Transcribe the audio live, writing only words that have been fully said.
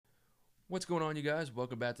What's going on, you guys?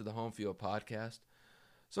 Welcome back to the Home Field Podcast.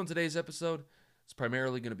 So in today's episode, it's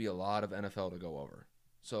primarily going to be a lot of NFL to go over.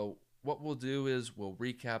 So what we'll do is we'll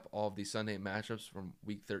recap all of the Sunday matchups from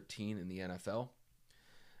Week 13 in the NFL.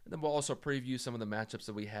 And then we'll also preview some of the matchups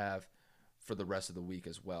that we have for the rest of the week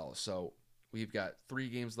as well. So we've got 3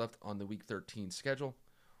 games left on the Week 13 schedule.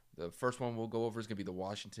 The first one we'll go over is going to be the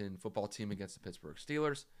Washington football team against the Pittsburgh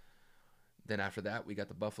Steelers. Then after that, we got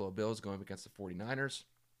the Buffalo Bills going up against the 49ers.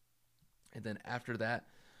 And then after that,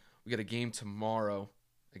 we got a game tomorrow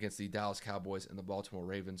against the Dallas Cowboys and the Baltimore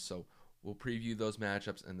Ravens. So we'll preview those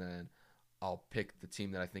matchups, and then I'll pick the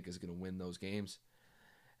team that I think is going to win those games.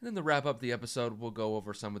 And then to wrap up the episode, we'll go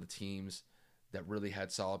over some of the teams that really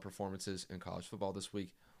had solid performances in college football this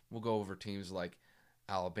week. We'll go over teams like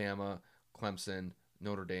Alabama, Clemson,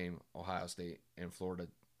 Notre Dame, Ohio State, and Florida.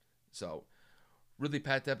 So really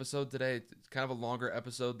packed episode today. It's kind of a longer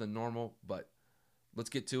episode than normal, but let's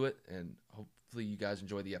get to it, and hopefully you guys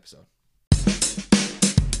enjoy the episode.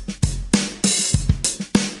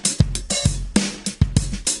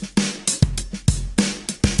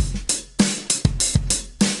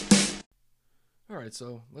 All right,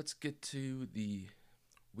 so let's get to the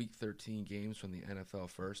Week 13 games from the NFL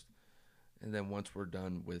first, and then once we're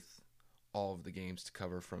done with all of the games to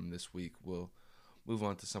cover from this week, we'll move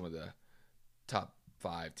on to some of the top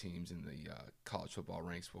 5 teams in the college football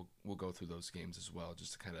ranks. We'll go through those games as well,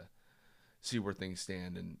 just to kind of see where things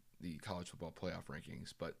stand in the college football playoff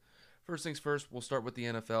rankings. But first things first, we'll start with the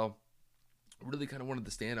NFL. Really kind of one of the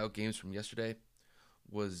standout games from yesterday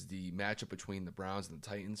was the matchup between the Browns and the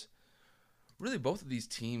Titans. Really, both of these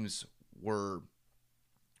teams were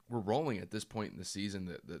rolling at this point in the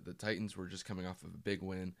season. The Titans were just coming off of a big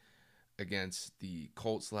win against the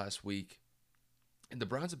Colts last week, and the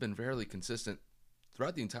Browns have been fairly consistent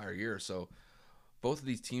throughout the entire year. So both of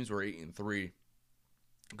these teams were 8-3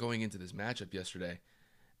 going into this matchup yesterday.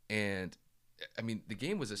 And I mean, the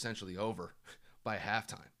game was essentially over by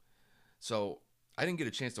halftime. So I didn't get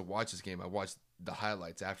a chance to watch this game. I watched the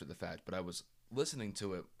highlights after the fact, but I was listening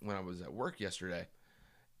to it when I was at work yesterday.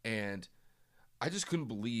 And I just couldn't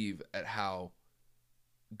believe at how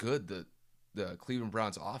good the Cleveland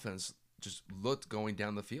Browns offense just looked going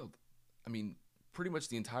down the field. I mean, pretty much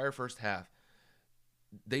the entire first half,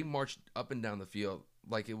 they marched up and down the field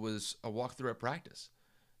like it was a walkthrough at practice.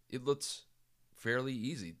 It looked fairly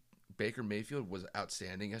easy. Baker Mayfield was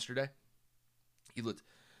outstanding yesterday.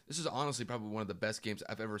 This is honestly probably one of the best games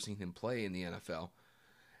I've ever seen him play in the NFL.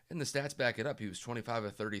 And the stats back it up. He was 25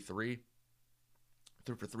 of 33,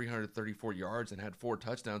 threw for 334 yards, and had 4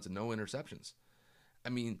 touchdowns and no interceptions. I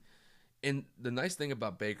mean, and the nice thing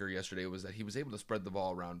about Baker yesterday was that he was able to spread the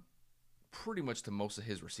ball around pretty much to most of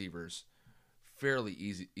his receivers fairly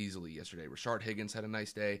easily yesterday. Rashard Higgins had a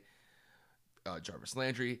nice day. Jarvis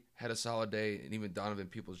Landry had a solid day, and even Donovan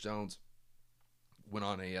Peoples-Jones went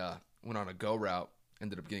on a go route,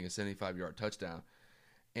 ended up getting a 75-yard touchdown.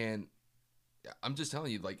 And I'm just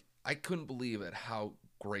telling you, like, I couldn't believe at how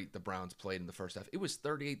great the Browns played in the first half. It was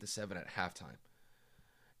 38-7 at halftime,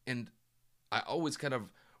 and I always kind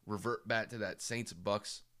of revert back to that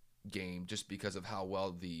Saints-Bucks game just because of how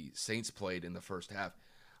well the Saints played in the first half.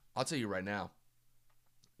 I'll tell you right now,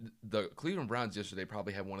 the Cleveland Browns yesterday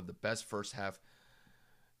probably had one of the best first half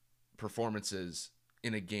performances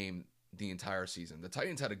in a game the entire season. The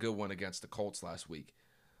Titans had a good one against the Colts last week,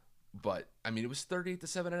 but I mean, it was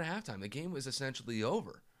 38-7 at halftime. The game was essentially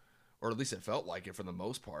over, or at least it felt like it for the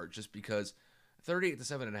most part, just because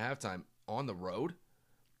 38-7 at halftime on the road,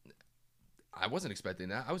 I wasn't expecting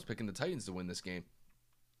that. I was picking the Titans to win this game,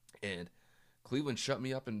 and Cleveland shut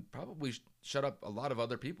me up and probably shut up a lot of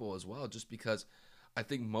other people as well, just because I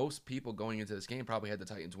think most people going into this game probably had the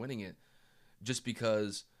Titans winning it, just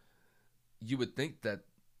because you would think that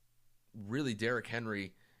really Derrick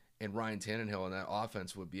Henry and Ryan Tannehill and that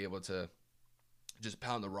offense would be able to just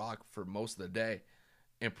pound the rock for most of the day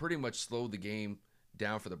and pretty much slow the game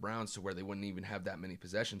down for the Browns to where they wouldn't even have that many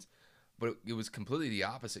possessions. But it was completely the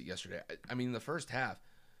opposite yesterday. I mean, in the first half,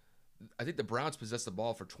 I think the Browns possessed the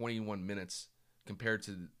ball for 21 minutes compared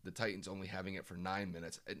to the Titans only having it for 9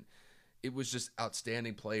 minutes. And it was just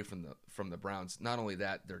outstanding play from the Browns. Not only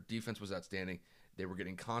that, their defense was outstanding. They were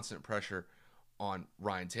getting constant pressure on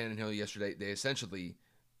Ryan Tannehill yesterday. They essentially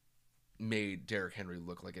made Derrick Henry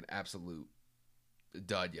look like an absolute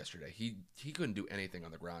dud yesterday. He couldn't do anything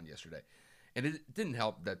on the ground yesterday. And it didn't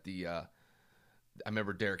help that I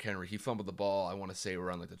remember Derrick Henry, he fumbled the ball, I want to say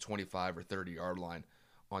around like the 25 or 30 yard line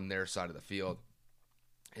on their side of the field.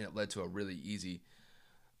 And it led to a really easy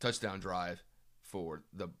touchdown drive for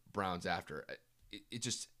the Browns after. It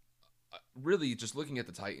just, really, just looking at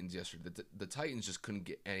the Titans yesterday, the Titans just couldn't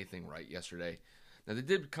get anything right yesterday. Now, they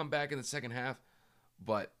did come back in the second half,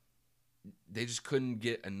 but they just couldn't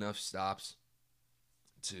get enough stops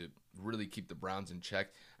to really keep the Browns in check.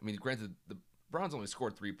 I mean, granted, the Browns only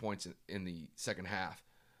scored 3 points in the second half,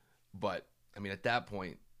 but, I mean, at that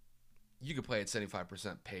point, you could play at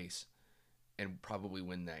 75% pace and probably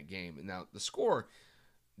win that game. And now, the score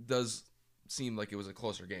does seem like it was a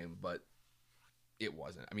closer game, but it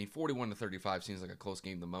wasn't. I mean, 41-35 seems like a close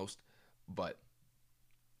game the most, but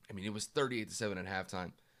I mean, it was 38-7 at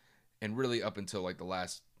halftime, and really up until like the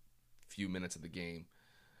last few minutes of the game,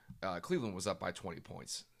 Cleveland was up by 20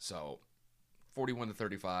 points. So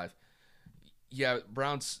 41-35. Yeah,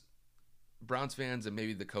 Browns fans and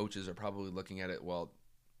maybe the coaches are probably looking at it. Well,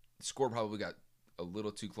 the score probably got a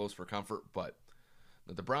little too close for comfort, but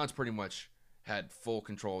the Browns pretty much had full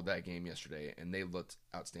control of that game yesterday, and they looked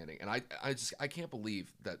outstanding. And I can't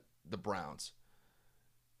believe that the Browns,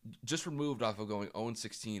 just removed off of going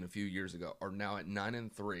 0-16 a few years ago, are now at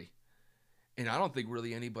 9-3. And I don't think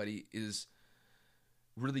really anybody is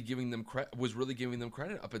really giving them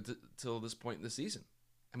credit up until this point in the season.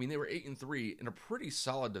 I mean, they were 8-3 in a pretty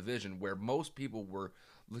solid division where most people were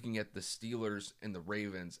looking at the Steelers and the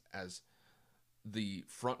Ravens as the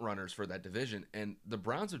front runners for that division, and the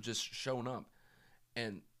Browns have just shown up,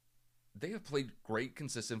 and they have played great,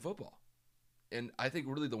 consistent football. And I think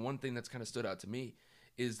really the one thing that's kind of stood out to me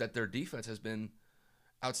is that their defense has been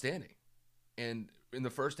outstanding. And in the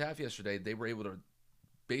first half yesterday, they were able to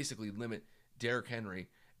basically limit Derrick Henry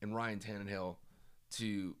and Ryan Tannehill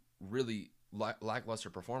to really lackluster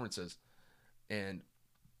performances and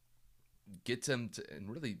get them to, and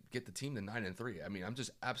really get the team to 9-3. I mean, I'm just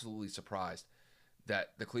absolutely surprised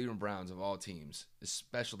that the Cleveland Browns, of all teams,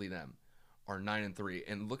 especially them, are 9-3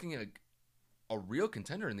 and looking at a real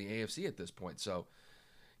contender in the AFC at this point. So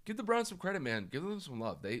give the Browns some credit, man. Give them some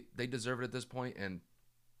love. They deserve it at this point. And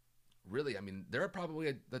really, I mean, they're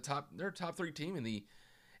probably they're a top 3 team in the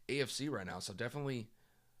AFC right now. So definitely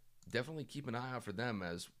keep an eye out for them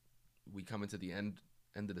as we come into the end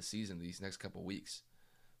of the season these next couple weeks.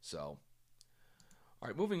 So, all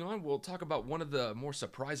right, moving on, we'll talk about one of the more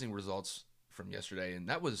surprising results from yesterday, and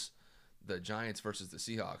that was the Giants versus the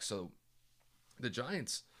Seahawks. So the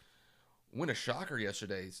Giants win a shocker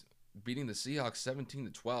yesterday, beating the Seahawks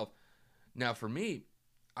 17-12. Now, for me,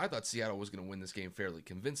 I thought Seattle was going to win this game fairly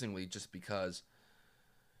convincingly just because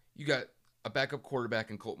you got a backup quarterback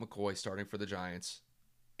in Colt McCoy starting for the Giants,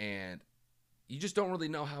 and you just don't really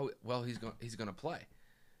know how well he's going to play.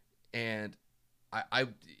 And I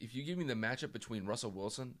if you give me the matchup between Russell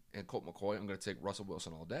Wilson and Colt McCoy, I'm going to take Russell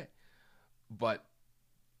Wilson all day. But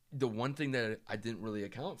the one thing that I didn't really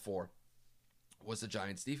account for was the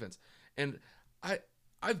Giants' defense. And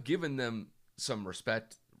I've given them some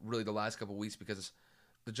respect really the last couple of weeks because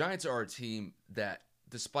the Giants are a team that,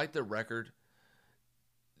 despite their record,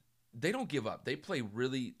 they don't give up. They play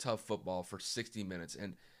really tough football for 60 minutes.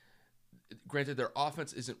 And granted, their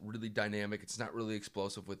offense isn't really dynamic. It's not really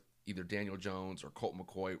explosive with either Daniel Jones or Colt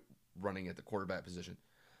McCoy running at the quarterback position.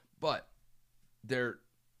 But they're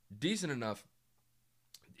decent enough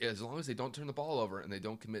as long as they don't turn the ball over and they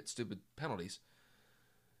don't commit stupid penalties.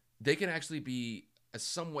 They can actually be a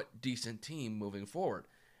somewhat decent team moving forward.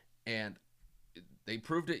 And they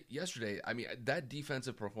proved it yesterday. I mean, that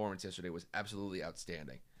defensive performance yesterday was absolutely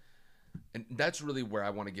outstanding. And that's really where I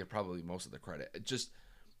want to give probably most of the credit. Just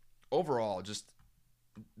overall, just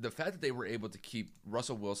the fact that they were able to keep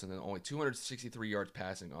Russell Wilson at only 263 yards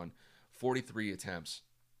passing on 43 attempts.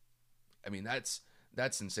 I mean, that's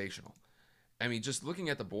sensational. I mean, just looking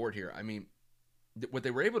at the board here, I mean, what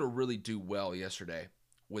they were able to really do well yesterday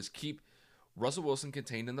was keep Russell Wilson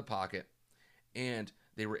contained in the pocket, and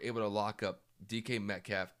they were able to lock up DK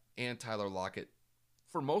Metcalf and Tyler Lockett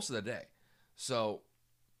for most of the day. So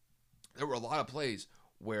there were a lot of plays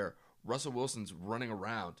where Russell Wilson's running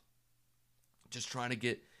around just trying to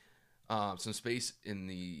get some space in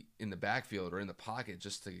the backfield or in the pocket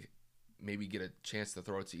just to maybe get a chance to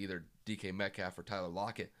throw it to either DK Metcalf or Tyler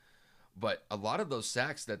Lockett. But a lot of those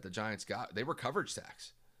sacks that the Giants got, they were coverage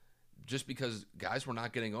sacks just because guys were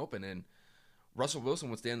not getting open. And Russell Wilson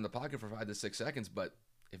would stand in the pocket for 5 to 6 seconds, but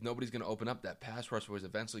if nobody's going to open up, that pass rush was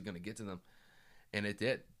eventually going to get to them, and it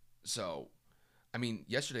did. So, I mean,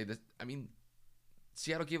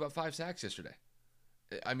 Seattle gave up 5 sacks yesterday.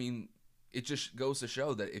 I mean, it just goes to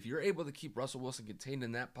show that if you're able to keep Russell Wilson contained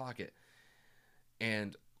in that pocket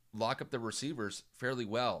and lock up the receivers fairly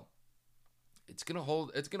well, it's gonna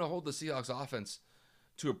hold the Seahawks offense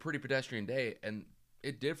to a pretty pedestrian day, and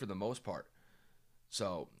it did for the most part.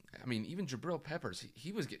 So, I mean, even Jabril Peppers,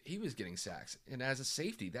 he was getting sacks, and as a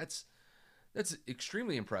safety, that's That's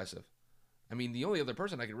extremely impressive. I mean, the only other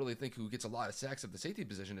person I can really think who gets a lot of sacks at the safety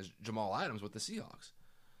position is Jamal Adams with the Seahawks.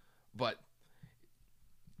 But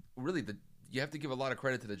really, you have to give a lot of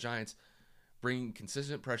credit to the Giants bringing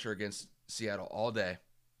consistent pressure against Seattle all day.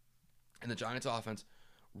 And the Giants offense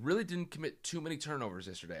really didn't commit too many turnovers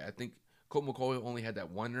yesterday. I think Colt McCoy only had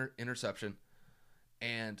that one interception.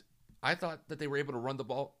 And I thought that they were able to run the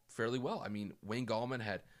ball fairly well. I mean, Wayne Gallman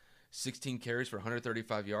had 16 carries for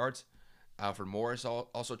 135 yards. Alfred Morris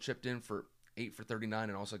also chipped in for 8 for 39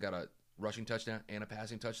 and also got a rushing touchdown and a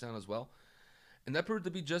passing touchdown as well. And that proved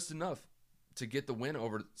to be just enough to get the win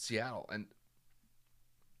over Seattle. And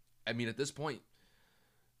I mean, at this point,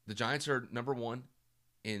 the Giants are number one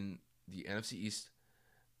in the NFC East.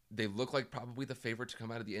 They look like probably the favorite to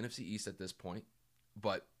come out of the NFC East at this point,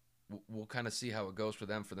 but we'll kind of see how it goes for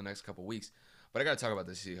them for the next couple weeks. But I got to talk about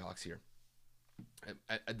the Seahawks here.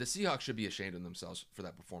 The Seahawks should be ashamed of themselves for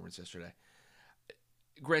that performance yesterday.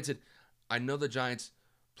 Granted, I know the Giants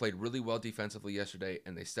played really well defensively yesterday,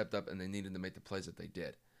 and they stepped up and they needed to make the plays that they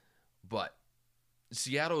did. But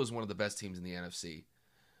Seattle is one of the best teams in the NFC.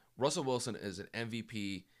 Russell Wilson is an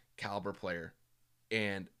MVP caliber player,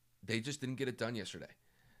 and they just didn't get it done yesterday.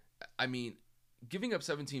 I mean, giving up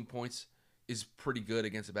 17 points is pretty good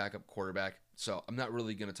against a backup quarterback, so I'm not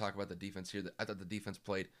really going to talk about the defense here. I thought the defense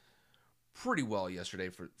played pretty well yesterday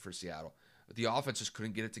for Seattle. The offense just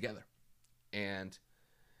couldn't get it together. And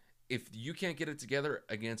if you can't get it together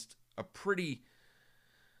against a pretty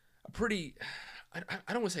I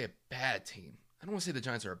don't want to say a bad team. I don't want to say the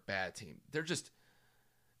Giants are a bad team. They're just,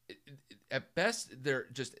 at best, they're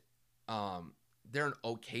an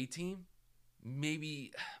okay team,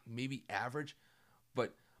 maybe average,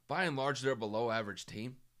 but by and large, they're a below average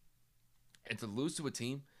team. And to lose to a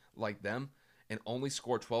team like them and only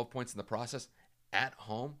score 12 points in the process at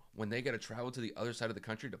home when they got to travel to the other side of the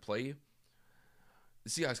country to play you, the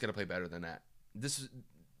Seahawks got to play better than that. This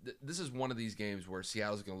is one of these games where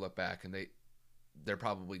Seattle's going to look back and they're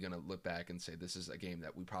probably going to look back and say this is a game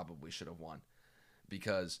that we probably should have won,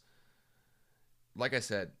 because like I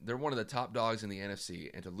said, they're one of the top dogs in the NFC,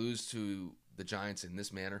 and to lose to the Giants in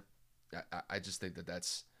this manner, I just think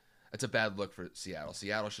that's a bad look for Seattle.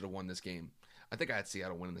 Seattle should have won this game. I think I had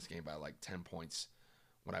Seattle winning this game by like 10 points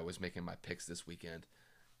when I was making my picks this weekend,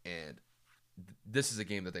 and this is a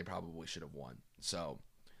game that they probably should have won. So,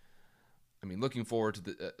 I mean, looking forward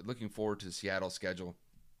to Seattle's schedule.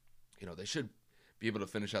 You know, they should be able to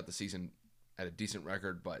finish out the season at a decent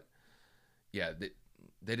record, but yeah,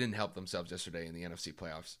 they didn't help themselves yesterday in the NFC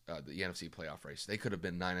playoffs, the NFC playoff race. They could have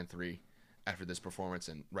been 9-3 after this performance,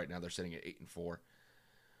 and right now they're sitting at 8-4.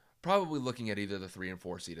 Probably looking at either the 3 and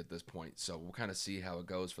 4 seed at this point. So we'll kind of see how it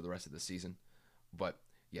goes for the rest of the season. But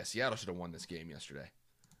yeah, Seattle should have won this game yesterday.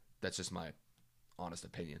 That's just my honest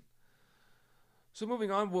opinion. So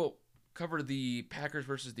moving on, we'll cover the Packers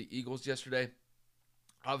versus the Eagles yesterday.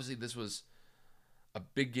 Obviously, this was a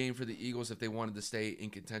big game for the Eagles if they wanted to stay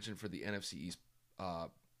in contention for the NFC East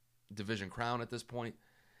division crown at this point.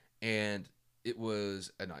 And it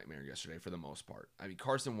was a nightmare yesterday for the most part. I mean,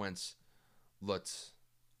 Carson Wentz looked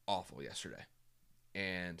awful yesterday.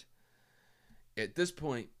 And at this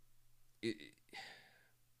point,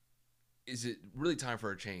 is it really time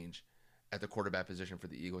for a change at the quarterback position for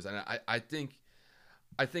the Eagles? And I think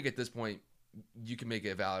at this point, you can make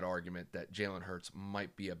a valid argument that Jalen Hurts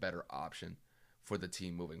might be a better option for the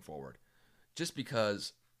team moving forward. Just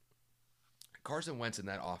because Carson Wentz in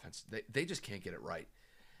that offense, they just can't get it right.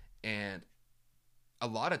 And a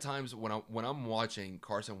lot of times when I'm watching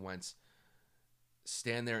Carson Wentz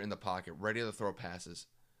stand there in the pocket, ready to throw passes,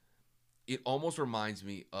 it almost reminds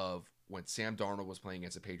me of when Sam Darnold was playing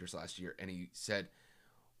against the Patriots last year, and he said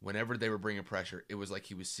whenever they were bringing pressure, it was like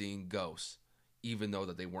he was seeing ghosts, even though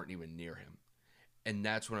that they weren't even near him. And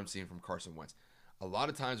that's what I'm seeing from Carson Wentz. A lot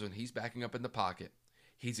of times when he's backing up in the pocket,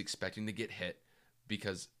 he's expecting to get hit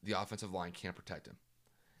because the offensive line can't protect him.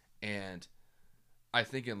 And I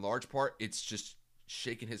think in large part, it's just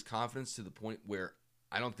shaking his confidence to the point where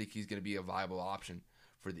I don't think he's going to be a viable option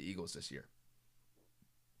for the Eagles this year.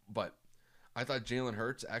 But I thought Jalen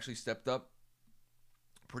Hurts actually stepped up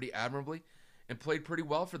pretty admirably and played pretty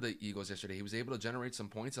well for the Eagles yesterday. He was able to generate some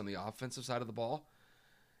points on the offensive side of the ball,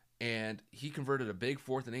 and he converted a big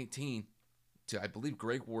 4th and 18 to, I believe,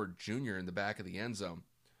 Greg Ward Jr. in the back of the end zone,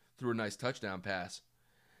 threw a nice touchdown pass.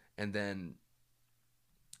 And then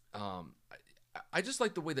I just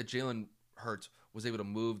like the way that Jalen Hurts was able to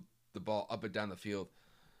move the ball up and down the field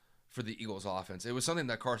for the Eagles offense. It was something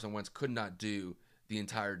that Carson Wentz could not do the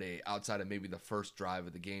entire day outside of maybe the first drive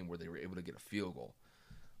of the game where they were able to get a field goal.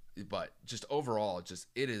 But just overall, it's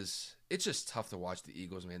just tough to watch the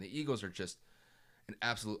Eagles, man. The Eagles are just an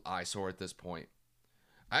absolute eyesore at this point.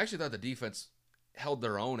 I actually thought the defense held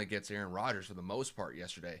their own against Aaron Rodgers for the most part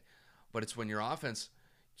yesterday, but it's when your offense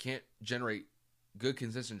can't generate good,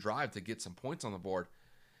 consistent drive to get some points on the board,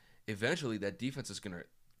 eventually that defense is going to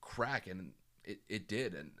crack, and it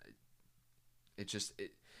did, and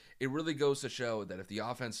it really goes to show that if the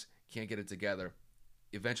offense can't get it together,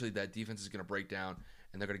 eventually that defense is going to break down,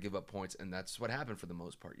 and they're going to give up points, and that's what happened for the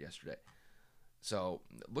most part yesterday. So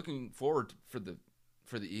looking forward for the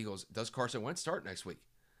Eagles, does Carson Wentz start next week?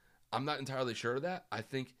 I'm not entirely sure of that. I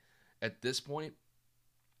think at this point,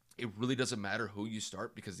 it really doesn't matter who you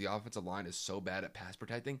start because the offensive line is so bad at pass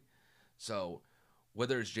protecting. So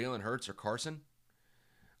whether it's Jalen Hurts or Carson,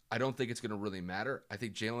 I don't think it's going to really matter. I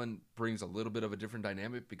think Jalen brings a little bit of a different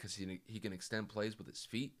dynamic because he can extend plays with his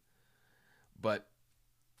feet. But,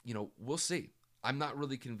 we'll see. I'm not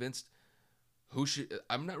really convinced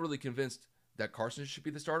that Carson should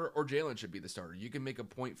be the starter or Jalen should be the starter. You can make a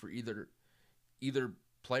point for either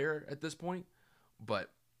player at this point,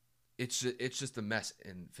 but it's just a mess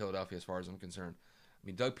in Philadelphia as far as I'm concerned. I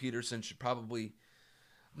mean, Doug Peterson should probably,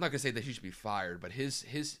 I'm not going to say that he should be fired, but his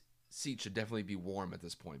seat should definitely be warm at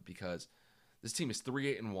this point because this team is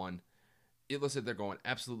 3-8-1. It looks like they're going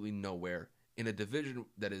absolutely nowhere in a division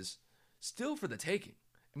that is still for the taking.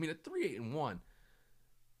 I mean, at 3-8-1,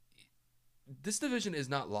 this division is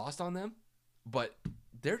not lost on them, but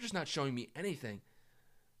they're just not showing me anything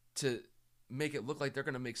to make it look like they're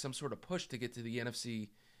going to make some sort of push to get to the NFC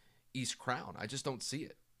East crown. I just don't see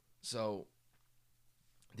it. So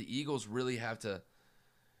the Eagles really got to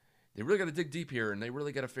dig deep here, and they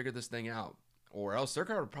really got to figure this thing out, or else they're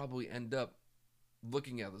going to probably end up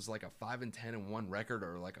looking at this like a 5-10-1 record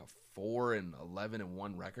or like a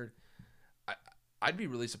 4-11-1 record. I'd be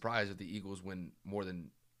really surprised if the Eagles win more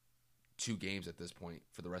than 2 games at this point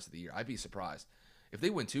for the rest of the year. I'd be surprised. If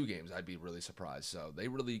they win 2 games, I'd be really surprised. So they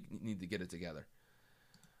really need to get it together.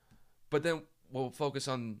 But then we'll focus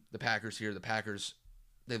on the Packers here. The Packers,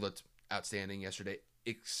 they looked outstanding yesterday,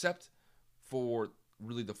 except for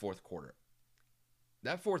really the fourth quarter.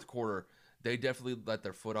 That fourth quarter, they definitely let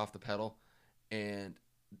their foot off the pedal, and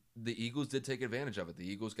the Eagles did take advantage of it. The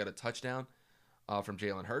Eagles got a touchdown from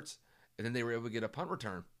Jalen Hurts, and then they were able to get a punt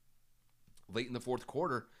return late in the fourth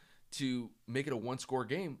quarter to make it a one-score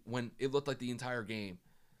game when it looked like the entire game,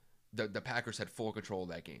 the Packers had full control of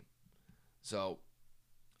that game. So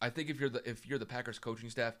I think if you're the Packers coaching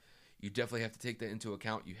staff, you definitely have to take that into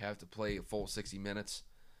account. You have to play a full 60 minutes.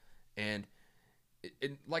 And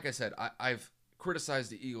like I said, I've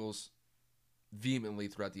criticized the Eagles vehemently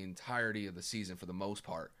throughout the entirety of the season for the most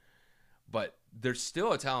part. But they're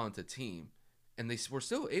still a talented team, and they were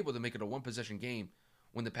still able to make it a one-possession game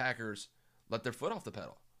when the Packers let their foot off the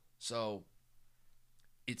pedal. So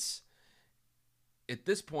it's at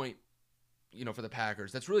this point, for the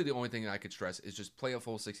Packers, that's really the only thing I could stress is just play a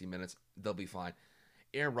full 60 minutes. They'll be fine.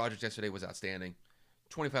 Aaron Rodgers yesterday was outstanding.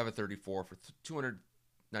 25 of 34 for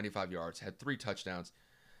 295 yards, had 3 touchdowns.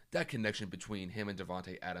 That connection between him and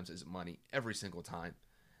Davante Adams is money every single time.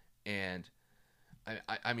 And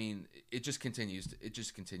I mean, it just continues. It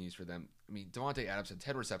just continues for them. I mean, Davante Adams had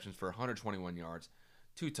 10 receptions for 121 yards,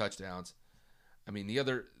 2 touchdowns. I mean,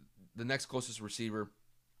 the next closest receiver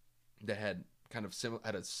that had kind of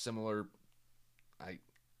had a similar, I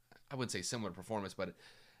wouldn't say similar performance, but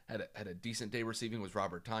had a decent day receiving was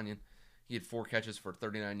Robert Tonyan. He had 4 catches for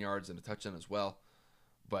 39 yards and a touchdown as well.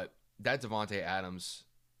 But that Davante Adams,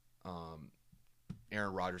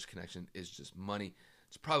 Aaron Rodgers connection is just money.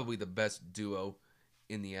 It's probably the best duo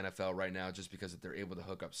in the NFL right now just because they're able to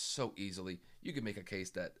hook up so easily. You could make a case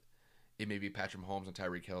that it may be Patrick Mahomes and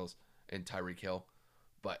Tyreek Hill,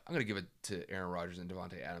 but I'm going to give it to Aaron Rodgers and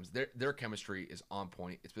Davante Adams. Their chemistry is on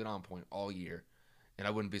point. It's been on point all year, and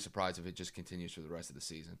I wouldn't be surprised if it just continues for the rest of the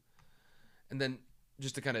season. And then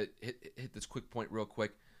just to kind of hit this quick point real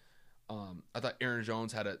quick, I thought Aaron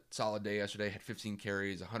Jones had a solid day yesterday, had 15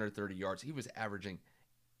 carries, 130 yards. He was averaging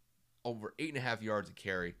over 8.5 yards a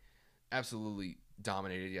carry. Absolutely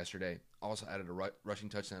dominated yesterday. Also added a rushing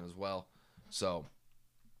touchdown as well. So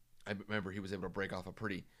I remember he was able to break off a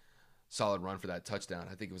pretty solid run for that touchdown.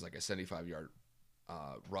 I think it was like a 75-yard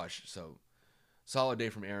rush. So solid day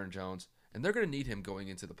from Aaron Jones. And they're going to need him going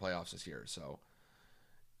into the playoffs this year. So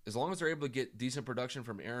as long as they're able to get decent production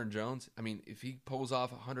from Aaron Jones, I mean, if he pulls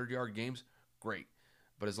off 100-yard games, great.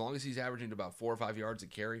 But as long as he's averaging about 4 or 5 yards a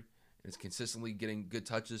carry and is consistently getting good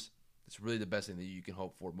touches, it's really the best thing that you can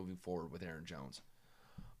hope for moving forward with Aaron Jones.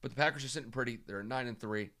 But the Packers are sitting pretty. They're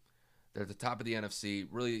 9-3. They're at the top of the NFC.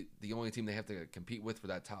 Really, the only team they have to compete with for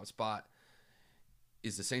that top spot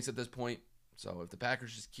is the Saints at this point. So if the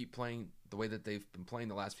Packers just keep playing the way that they've been playing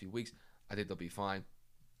the last few weeks, I think they'll be fine.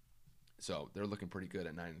 So they're looking pretty good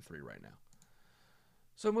at 9-3 right now.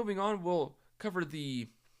 So moving on, we'll cover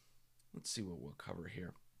let's see what we'll cover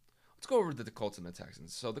here. Let's go over to the Colts and the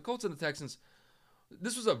Texans. So the Colts and the Texans,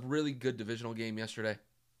 this was a really good divisional game yesterday.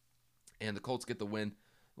 And the Colts get the win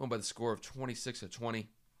by the score of 26-20.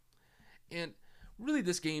 And really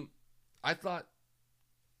this game, I thought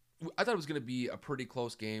it was going to be a pretty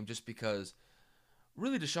close game just because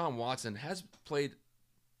really Deshaun Watson has played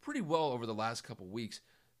pretty well over the last couple weeks.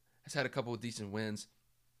 Has had a couple of decent wins.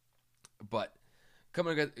 But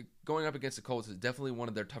going up against the Colts is definitely one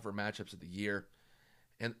of their tougher matchups of the year.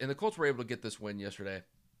 And the Colts were able to get this win yesterday.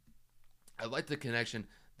 I like the connection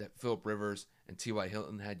that Phillip Rivers and T.Y.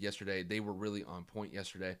 Hilton had yesterday. They were really on point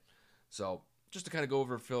yesterday. So just to kind of go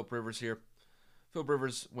over Phillip Rivers here. Phillip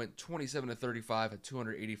Rivers went 27-35 at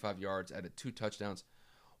 285 yards, added 2 touchdowns.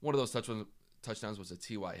 One of those touchdowns was a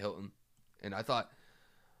T.Y. Hilton. And I thought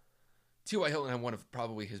T.Y. Hilton had one of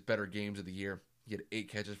probably his better games of the year. He had 8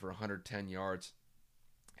 catches for 110 yards.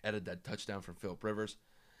 Added that touchdown from Phillip Rivers.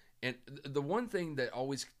 And the one thing that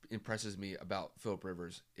always impresses me about Phillip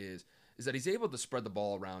Rivers is that he's able to spread the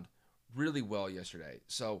ball around really well yesterday.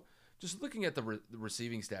 So just looking at the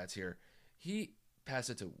receiving stats here, he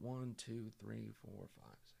passed it to 1, 2, 3, 4, 5,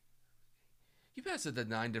 6. He passed it to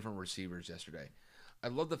 9 different receivers yesterday. I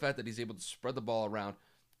love the fact that he's able to spread the ball around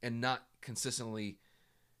and not consistently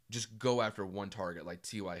just go after one target like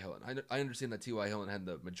T.Y. Hilton. I understand that T.Y. Hilton had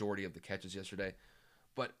the majority of the catches yesterday,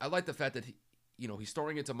 but I like the fact that he's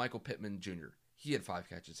throwing it to Michael Pittman Jr. He had 5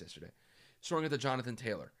 catches yesterday. He's throwing it to Jonathan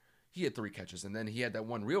Taylor. He had 3 catches, and then he had that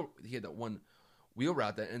one wheel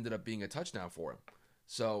route that ended up being a touchdown for him.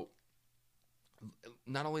 So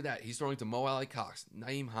not only that, he's throwing to Mo Alley Cox,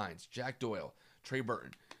 Nyheim Hines, Jack Doyle, Trey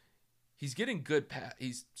Burton. He's getting good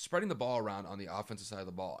he's spreading the ball around on the offensive side of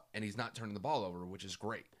the ball, and he's not turning the ball over, which is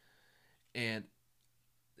great. And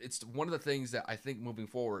it's one of the things that I think moving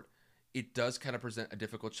forward, it does kind of present a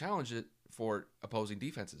difficult challenge for opposing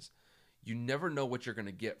defenses. You never know what you're going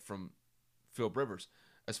to get from Phillip Rivers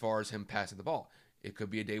as far as him passing the ball. It could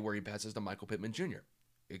be a day where he passes to Michael Pittman Jr.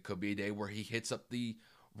 It could be a day where he hits up the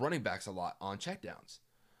running backs a lot on checkdowns.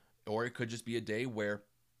 Or it could just be a day where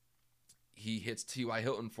he hits T.Y.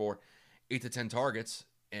 Hilton for 8 to 10 targets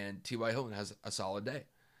and T.Y. Hilton has a solid day.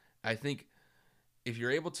 I think if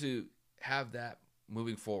you're able to have that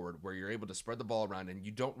moving forward where you're able to spread the ball around and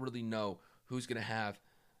you don't really know who's going to have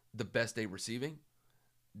the best day receiving,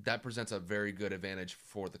 that presents a very good advantage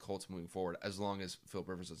for the Colts moving forward as long as Phillip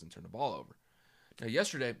Rivers doesn't turn the ball over. Now,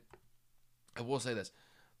 yesterday, I will say this.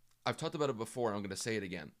 I've talked about it before, and I'm going to say it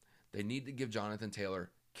again. They need to give Jonathan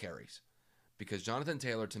Taylor carries because Jonathan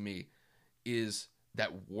Taylor, to me, is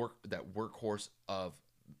that workhorse of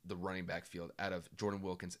the running back field out of Jordan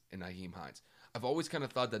Wilkins and Nyheim Hines. I've always kind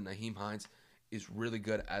of thought that Nyheim Hines is really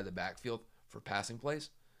good out of the backfield for passing plays,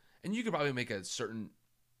 and you could probably make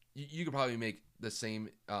you could probably make the same.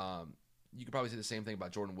 You could probably say the same thing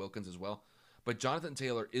about Jordan Wilkins as well. But Jonathan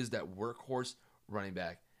Taylor is that workhorse running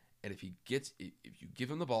back, and if you give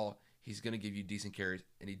him the ball, he's going to give you decent carries,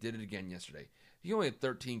 and he did it again yesterday. He only had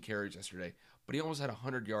 13 carries yesterday, but he almost had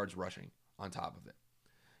 100 yards rushing on top of it.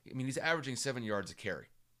 I mean, he's averaging 7 yards a carry.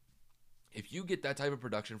 If you get that type of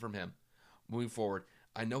production from him moving forward,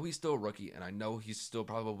 I know he's still a rookie, and I know he's still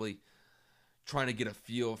probably trying to get a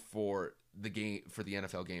feel for the game, for the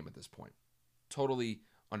NFL game at this point. Totally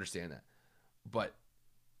understand that. But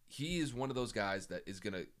he is one of those guys that is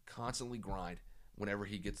going to constantly grind whenever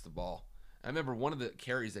he gets the ball. I remember one of the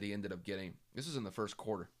carries that he ended up getting, this was in the first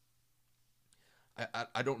quarter.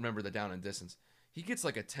 I don't remember the down and distance. He gets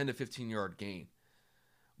like a 10 to 15 yard gain.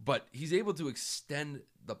 But he's able to extend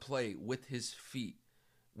the play with his feet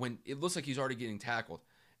when it looks like he's already getting tackled.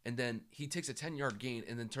 And then he takes a 10-yard gain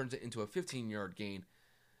and then turns it into a 15-yard gain.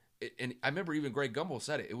 And I remember even Greg Gumbel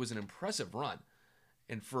said it. It was an impressive run.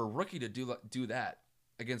 And for a rookie to do that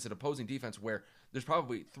against an opposing defense where there's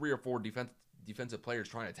probably 3 or 4 defensive players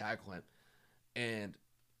trying to tackle him, and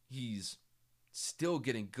he's still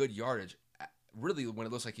getting good yardage, really when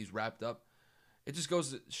it looks like he's wrapped up, it just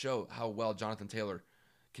goes to show how well Jonathan Taylor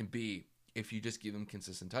can be if you just give him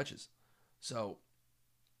consistent touches. So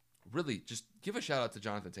really, just give a shout out to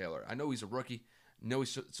Jonathan Taylor. I know he's a rookie. I know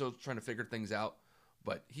he's still trying to figure things out,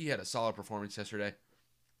 but he had a solid performance yesterday.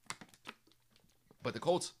 But the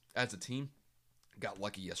Colts, as a team, got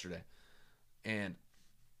lucky yesterday. And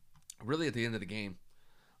really at the end of the game,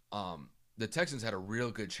 the Texans had a real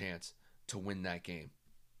good chance to win that game.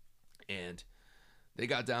 And they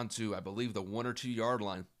got down to, I believe, the 1 or 2 yard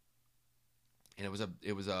line. And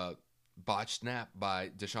it was a botched snap by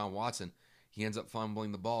Deshaun Watson. He ends up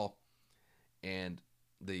fumbling the ball, and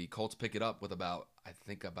the Colts pick it up with about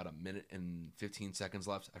a minute and 15 seconds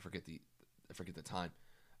left. I forget the time,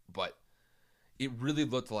 but it really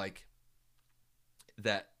looked like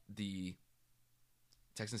that the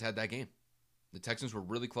Texans had that game. The Texans were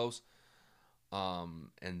really close, and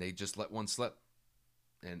they just let one slip.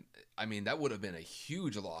 And I mean, that would have been a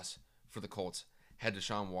huge loss for the Colts had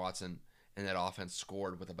Deshaun Watson and that offense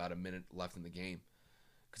scored with about a minute left in the game.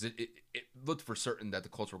 Because it looked for certain that the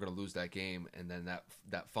Colts were going to lose that game, and then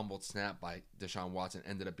that fumbled snap by Deshaun Watson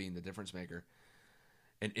ended up being the difference maker.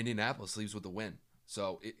 And Indianapolis leaves with the win.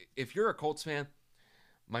 So if you're a Colts fan,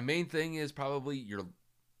 my main thing is probably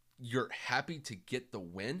you're happy to get the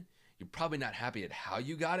win. You're probably not happy at how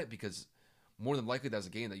you got it, because more than likely that's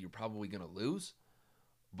a game that you're probably going to lose.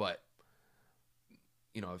 But,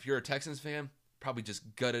 if you're a Texans fan, probably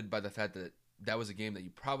just gutted by the fact that that was a game that you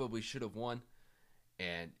probably should have won,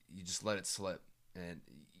 and you just let it slip. And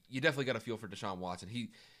you definitely got a feel for Deshaun Watson.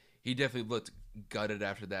 He definitely looked gutted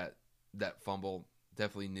after that fumble.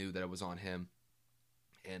 Definitely knew that it was on him.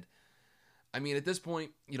 And, I mean, at this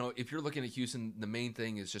point, if you're looking at Houston, the main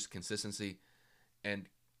thing is just consistency. And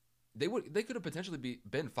they could have potentially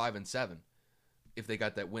been 5-7 if they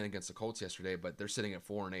got that win against the Colts yesterday, but they're sitting at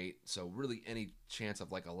 4-8. So really any chance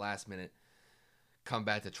of like a last minute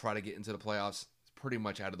comeback to try to get into the playoffs is pretty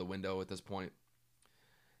much out of the window at this point.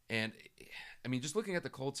 And I mean, just looking at the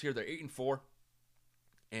Colts here, they're 8-4,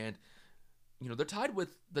 and they're tied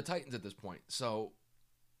with the Titans at this point. So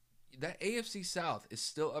that AFC South is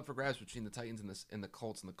still up for grabs between the Titans and the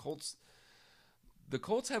Colts. And the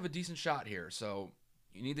Colts have a decent shot here. So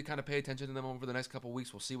you need to kind of pay attention to them over the next couple of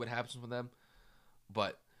weeks. We'll see what happens with them.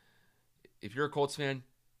 But if you're a Colts fan,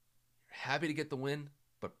 you're happy to get the win,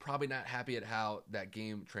 but probably not happy at how that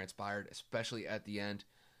game transpired, especially at the end.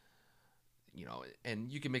 And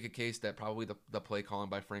you can make a case that probably the play calling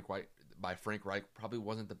by Frank Reich probably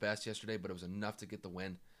wasn't the best yesterday, but it was enough to get the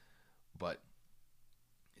win. But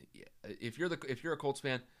yeah, if you're a Colts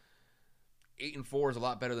fan, 8-4 is a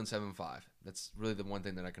lot better than 7-5. That's really the one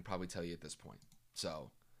thing that I can probably tell you at this point.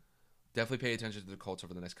 So definitely pay attention to the Colts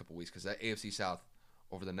over the next couple weeks, because that AFC South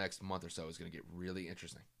over the next month or so is going to get really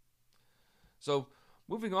interesting. So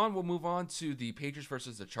moving on, we'll move on to the Patriots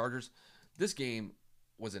versus the Chargers. This game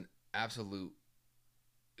was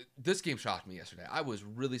this game shocked me yesterday. I was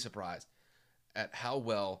really surprised at how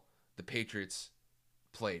well the Patriots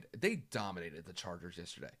played. They dominated the Chargers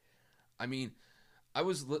yesterday. I mean, I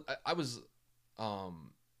was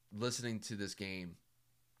listening to this game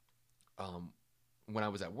when I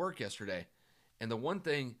was at work yesterday, and the one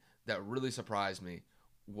thing that really surprised me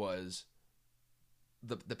was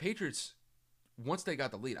the Patriots. Once they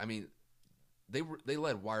got the lead, I mean, they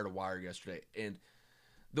led wire to wire yesterday, and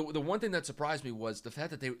the one thing that surprised me was the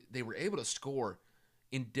fact that they were able to score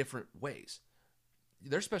in different ways.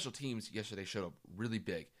 Their special teams yesterday showed up really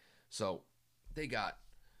big. So they got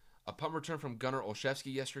a punt return from Gunnar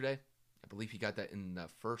Olszewski yesterday. I believe he got that in the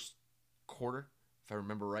first quarter, if I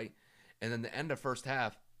remember right. And then the end of first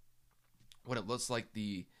half, when it looks like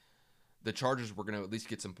the Chargers were going to at least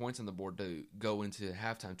get some points on the board to go into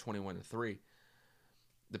halftime 21-3,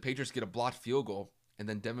 the Patriots get a blocked field goal, and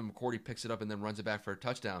then Devin McCourty picks it up and then runs it back for a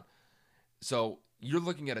touchdown. So you're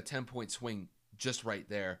looking at a 10-point swing just right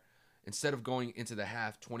there. Instead of going into the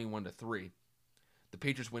half 21-3, the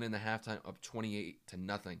Patriots went in the halftime up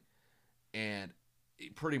 28-0, and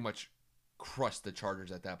it pretty much crushed the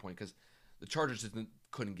Chargers at that point, because the Chargers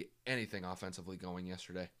couldn't get anything offensively going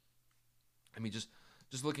yesterday. I mean, just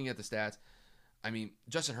looking at the stats, I mean,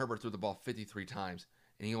 Justin Herbert threw the ball 53 times,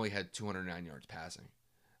 and he only had 209 yards passing.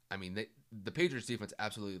 I mean, the Patriots defense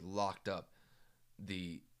absolutely locked up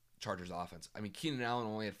the Chargers offense. I mean, Keenan Allen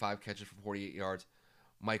only had 5 catches for 48 yards.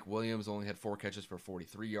 Mike Williams only had 4 catches for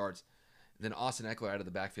 43 yards. Then Austin Eckler out of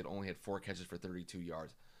the backfield only had 4 catches for 32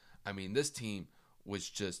 yards. I mean, this team was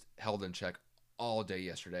just held in check all day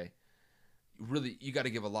yesterday. Really, you got to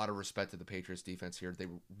give a lot of respect to the Patriots defense here. They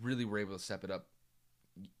really were able to step it up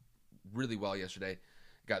really well yesterday.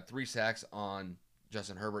 Got 3 sacks on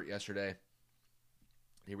Justin Herbert yesterday.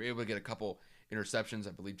 They were able to get a couple interceptions.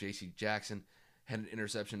 I believe J.C. Jackson had an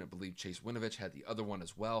interception. I believe Chase Winovich had the other one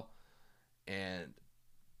as well. And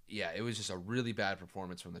yeah, it was just a really bad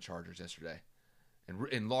performance from the Chargers yesterday. And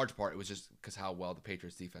in large part, it was just because how well the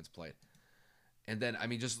Patriots defense played. And then, I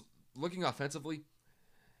mean, just looking offensively,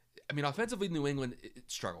 New England it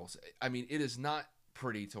struggles. I mean, it is not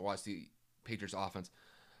pretty to watch the Patriots offense,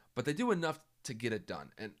 but they do enough to get it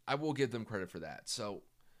done. And I will give them credit for that. So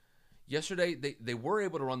yesterday, they were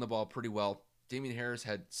able to run the ball pretty well. Damian Harris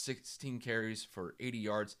had 16 carries for 80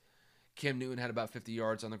 yards. Cam Newton had about 50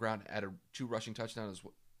 yards on the ground, added two rushing touchdowns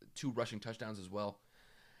as well.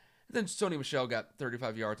 And then Sony Michel got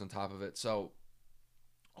 35 yards on top of it. So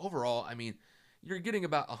overall, I mean, you're getting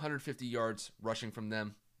about 150 yards rushing from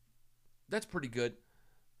them. That's pretty good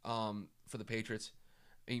for the Patriots.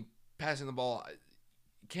 I mean, passing the ball,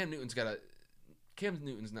 Cam Newton's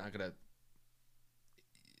not gonna.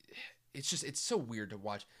 It's so weird to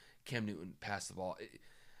watch Cam Newton pass the ball.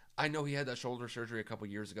 I know he had that shoulder surgery a couple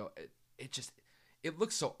years ago. It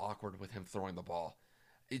looks so awkward with him throwing the ball.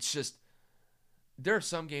 It's just, there are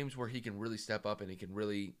some games where he can really step up and he can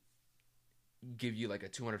really give you like a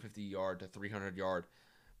 250 yard to 300 yard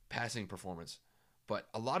passing performance. But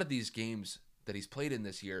a lot of these games that he's played in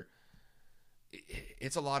this year,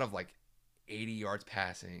 it's a lot of like 80 yards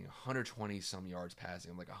passing, 120 some yards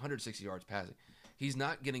passing, like 160 yards passing. He's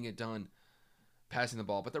not getting it done passing the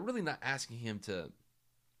ball, but they're really not asking him to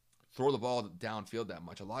throw the ball downfield that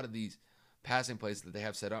much. A lot of these passing plays that they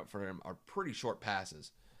have set up for him are pretty short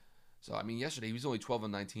passes. So, I mean, yesterday he was only 12 of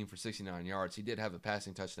 19 for 69 yards. He did have a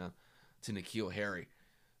passing touchdown to N'Keal Harry.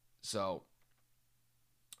 So,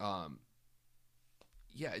 yeah,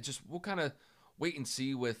 we'll kind of wait and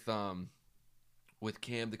see with Cam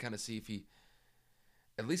to kind of see if he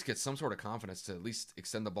at least gets some sort of confidence to at least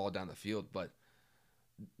extend the ball down the field. But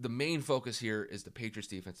the main focus here is the Patriots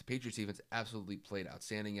defense. The Patriots defense absolutely played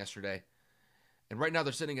outstanding yesterday. And right now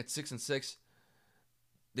they're sitting at 6-6.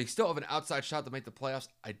 They still have an outside shot to make the playoffs.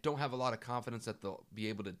 I don't have a lot of confidence that they'll be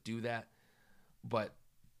able to do that. But,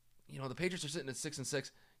 the Patriots are sitting at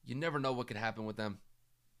 6-6. You never know what could happen with them.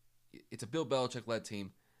 It's a Bill Belichick-led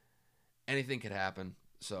team. Anything could happen.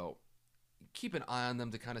 So keep an eye on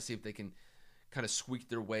them to kind of see if they can kind of squeak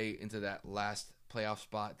their way into that last playoff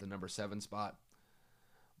spot, the number 7 spot.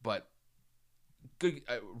 But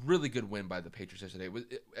really good win by the Patriots yesterday.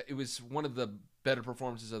 It was one of the better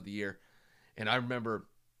performances of the year. And I remember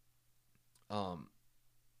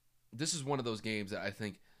this is one of those games that I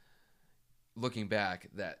think, looking back,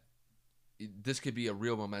 that this could be a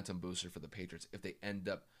real momentum booster for the Patriots if they end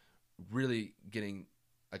up really getting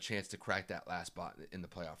a chance to crack that last spot in the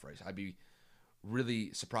playoff race. I'd be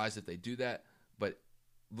really surprised if they do that. But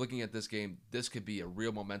looking at this game, this could be a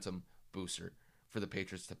real momentum booster for the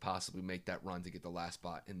Patriots to possibly make that run to get the last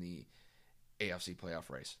spot in the AFC playoff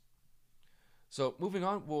race. So moving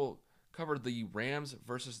on, we'll cover the Rams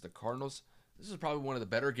versus the Cardinals. This is probably one of the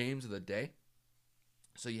better games of the day.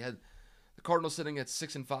 So you had the Cardinals sitting at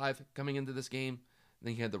 6-5 coming into this game. And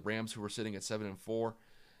then you had the Rams who were sitting at 7-4.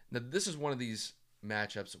 Now this is one of these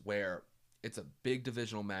matchups where it's a big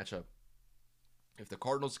divisional matchup. If the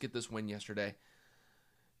Cardinals get this win yesterday,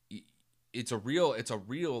 it's a real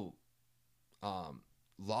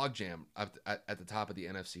logjam at the top of the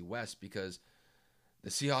NFC West, because the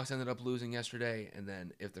Seahawks ended up losing yesterday, and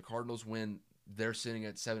then if the Cardinals win, they're sitting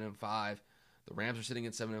at 7-5. The Rams are sitting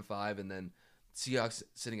at 7-5, and then Seahawks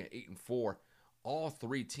sitting at 8-4. All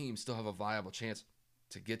three teams still have a viable chance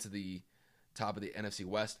to get to the top of the NFC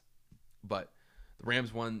West, but the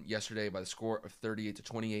Rams won yesterday by the score of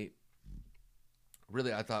 38-28.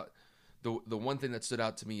 Really, I thought the one thing that stood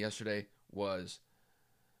out to me yesterday was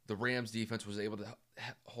the Rams defense was able to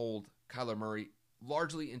hold Kyler Murray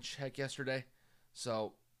largely in check yesterday.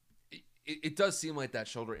 So it does seem like that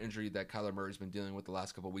shoulder injury that Kyler Murray's been dealing with the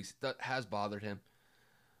last couple of weeks that has bothered him.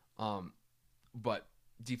 But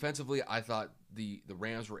defensively, I thought the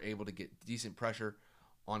Rams were able to get decent pressure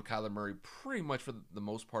on Kyler Murray pretty much for the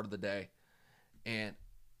most part of the day. And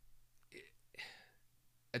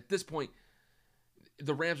at this point,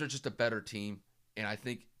 the Rams are just a better team. And I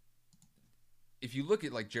think if you look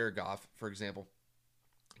at like Jared Goff, for example,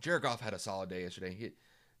 Jared Goff had a solid day yesterday. He hit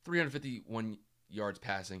 351 yards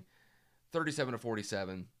passing,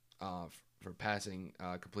 37-47 for passing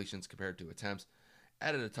completions compared to attempts.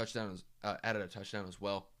 Added a touchdown as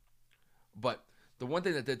well. But the one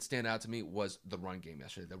thing that did stand out to me was the run game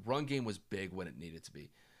yesterday. The run game was big when it needed to be.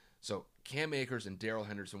 So Cam Akers and Darrell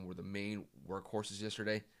Henderson were the main workhorses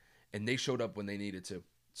yesterday, and they showed up when they needed to.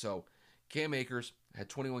 So Cam Akers had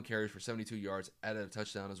 21 carries for 72 yards, added a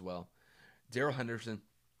touchdown as well. Darrell Henderson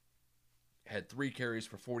had 3 carries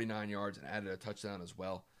for 49 yards and added a touchdown as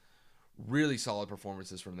well. Really solid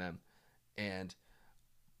performances from them. And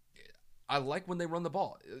I like when they run the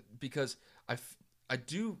ball, because I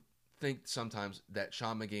do think sometimes that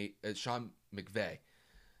Sean McVay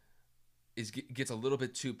gets a little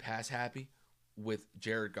bit too pass happy with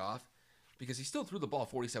Jared Goff, because he still threw the ball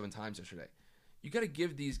 47 times yesterday. You got to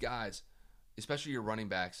give these guys, especially your running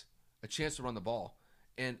backs, a chance to run the ball.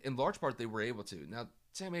 And in large part, they were able to. Now,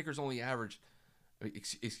 Cam Akers only averaged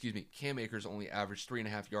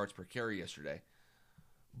 3.5 yards per carry yesterday.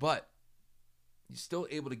 But He's still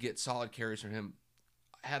able to get solid carries from him.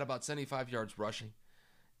 Had about 75 yards rushing.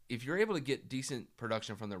 If you're able to get decent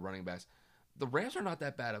production from their running backs, the Rams are not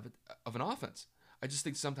that bad of an offense. I just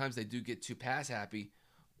think sometimes they do get too pass happy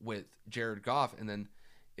with Jared Goff, and then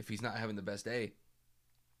if he's not having the best day,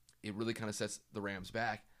 it really kind of sets the Rams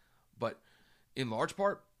back. But in large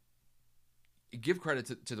part, give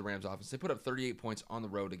credit to the Rams offense. They put up 38 points on the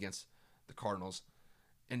road against the Cardinals.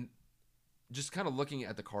 And just kind of looking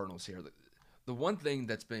at the Cardinals here, the one thing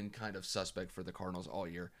that's been kind of suspect for the Cardinals all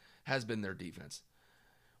year has been their defense.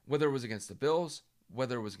 Whether it was against the Bills,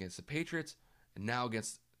 whether it was against the Patriots, and now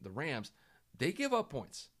against the Rams, they give up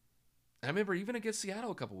points. And I remember even against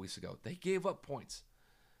Seattle a couple weeks ago, they gave up points.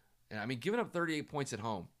 And I mean, giving up 38 points at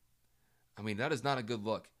home, I mean, that is not a good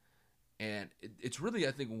look. And it's really,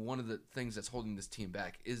 I think, one of the things that's holding this team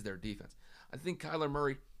back is their defense. I think Kyler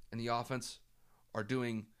Murray and the offense are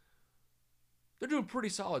doing pretty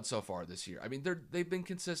solid so far this year. I mean, they've been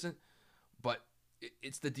consistent, but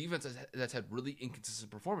it's the defense that's had really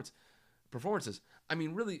inconsistent performances. I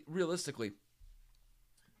mean, really, realistically,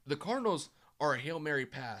 the Cardinals are a Hail Mary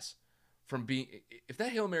pass from being. If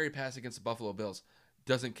that Hail Mary pass against the Buffalo Bills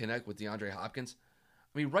doesn't connect with DeAndre Hopkins,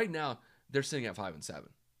 I mean, right now they're sitting at 5-7.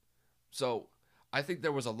 So I think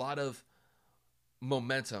there was a lot of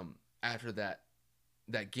momentum after that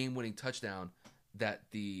game-winning touchdown that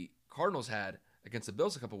the Cardinals had against the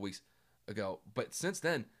Bills a couple weeks ago. But since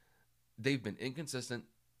then, they've been inconsistent.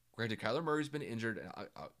 Granted, Kyler Murray's been injured, and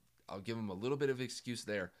I'll give him a little bit of excuse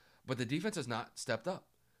there. But the defense has not stepped up.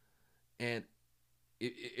 And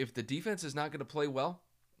if the defense is not going to play well,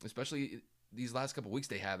 especially these last couple weeks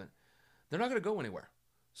they haven't, they're not going to go anywhere.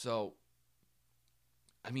 So,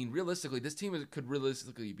 I mean, realistically, this team could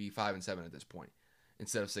realistically be 5-7 at this point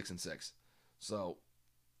instead of 6-6. So,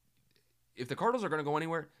 if the Cardinals are going to go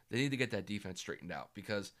anywhere, they need to get that defense straightened out,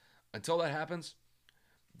 because until that happens,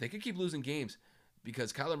 they could keep losing games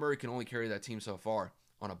because Kyler Murray can only carry that team so far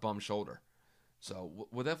on a bum shoulder. So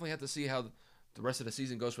we'll definitely have to see how the rest of the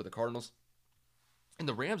season goes for the Cardinals. And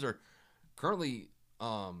the Rams are currently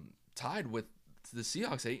tied with the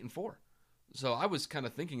Seahawks 8-4. So I was kind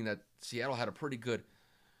of thinking that Seattle had a pretty good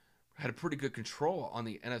control on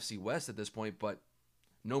the NFC West at this point, but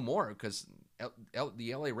no more, because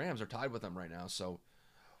the LA Rams are tied with them right now. So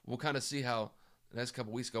we'll kind of see how the next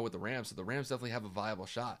couple weeks go with the Rams. So the Rams definitely have a viable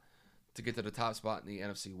shot to get to the top spot in the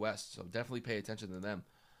NFC West. So definitely pay attention to them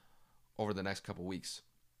over the next couple weeks.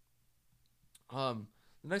 The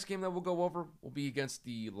next game that we'll go over will be against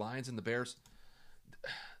the Lions and the Bears.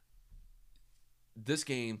 This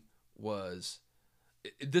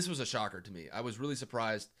was a shocker to me. I was really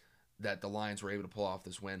surprised that the Lions were able to pull off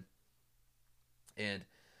this win. And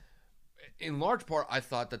in large part, I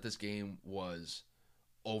thought that this game was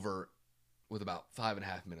over with about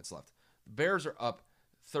 5.5 minutes left. The Bears are up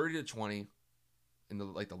 30-20 in the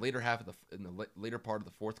later part of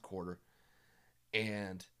the fourth quarter,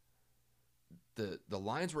 and the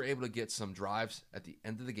Lions were able to get some drives at the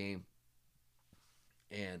end of the game.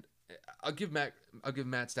 And I'll give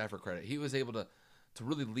Matt Stafford credit. He was able to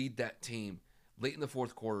really lead that team late in the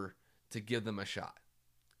fourth quarter to give them a shot.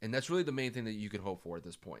 And that's really the main thing that you could hope for at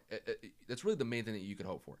this point. That's really the main thing that you could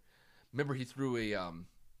hope for. Remember, he threw a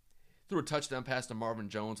touchdown pass to Marvin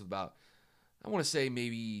Jones with about, I want to say,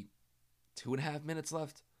 maybe 2.5 minutes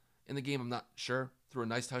left in the game. I'm not sure. Threw a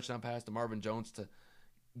nice touchdown pass to Marvin Jones to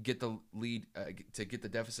get the lead, to get the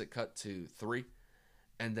deficit cut to 3,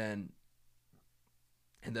 and then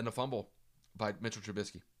a fumble by Mitchell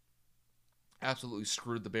Trubisky. Absolutely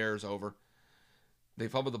screwed the Bears over. They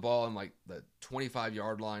fumbled the ball on like the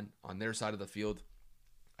 25-yard line on their side of the field.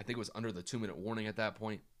 I think it was under the 2-minute warning at that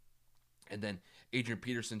point. And then Adrian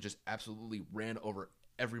Peterson just absolutely ran over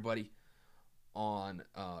everybody on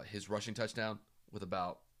his rushing touchdown with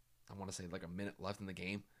about, I want to say, like a minute left in the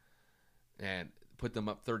game, and put them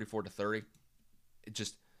up 34-30. It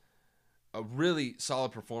just a really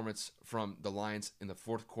solid performance from the Lions in the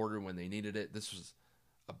fourth quarter when they needed it. This was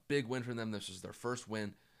a big win for them. This was their first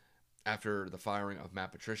win after the firing of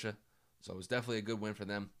Matt Patricia. So it was definitely a good win for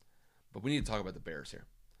them. But we need to talk about the Bears here.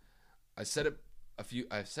 I said it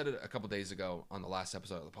a couple days ago on the last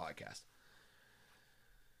episode of the podcast.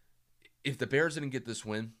 If the Bears didn't get this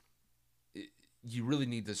win, you really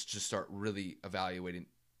need to just start really evaluating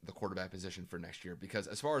the quarterback position for next year. Because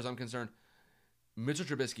as far as I'm concerned, Mitchell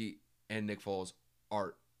Trubisky and Nick Foles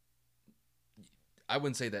are, I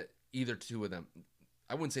wouldn't say that either of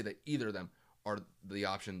them are the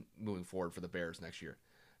option moving forward for the Bears next year.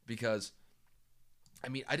 Because, I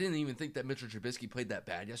mean, I didn't even think that Mitchell Trubisky played that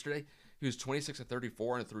bad yesterday. He was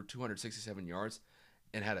 26-34 and threw 267 yards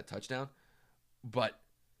and had a touchdown. But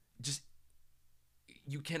just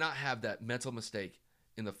you cannot have that mental mistake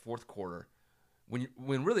in the fourth quarter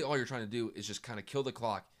when really all you're trying to do is just kind of kill the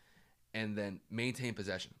clock and then maintain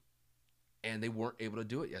possession. And they weren't able to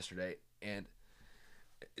do it yesterday. And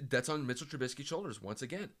that's on Mitchell Trubisky's shoulders once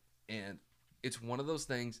again. And it's one of those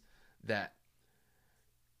things that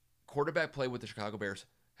quarterback play with the Chicago Bears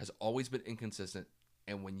has always been inconsistent.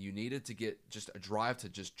 And when you needed to get just a drive to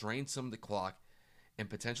just drain some of the clock and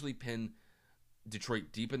potentially pin Detroit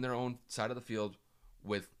deep in their own side of the field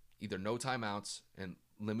with either no timeouts and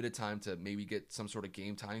limited time to maybe get some sort of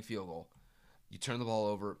game-tying field goal, you turn the ball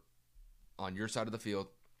over on your side of the field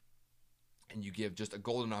and you give just a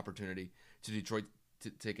golden opportunity to Detroit to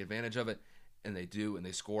take advantage of it, and they do, and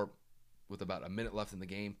they score with about a minute left in the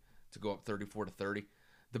game to go up 34-30.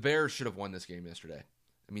 The Bears should have won this game yesterday.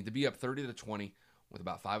 I mean, to be up 30-20 with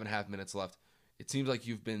about 5.5 minutes left, it seems like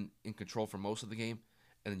you've been in control for most of the game,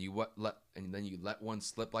 and then you let one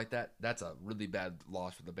slip like that. That's a really bad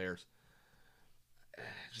loss for the Bears.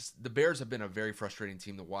 The Bears have been a very frustrating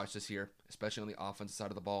team to watch this year, especially on the offensive side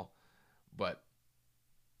of the ball. But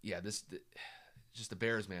yeah, just the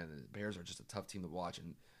Bears, man. The Bears are just a tough team to watch,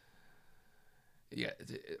 and yeah,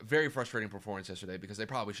 it's a very frustrating performance yesterday because they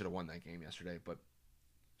probably should have won that game yesterday. But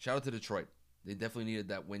shout out to Detroit. They definitely needed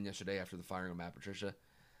that win yesterday after the firing of Matt Patricia,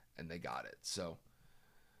 and they got it. So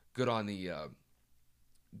good on the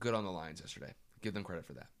Lions yesterday. Give them credit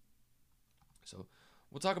for that. So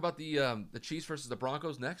we'll talk about the Chiefs versus the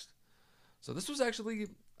Broncos next. So this was actually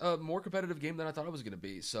a more competitive game than I thought it was going to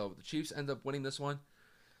be. So the Chiefs end up winning this one.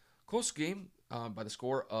 Close game by the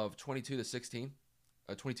score of 22-16.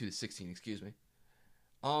 22-16, excuse me.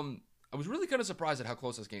 I was really kind of surprised at how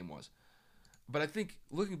close this game was. But I think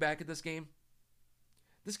looking back at this game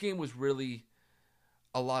was really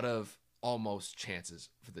a lot of almost chances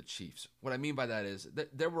for the Chiefs. What I mean by that is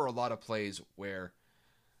that there were a lot of plays where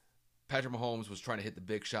Patrick Mahomes was trying to hit the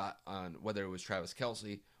big shot on whether it was Travis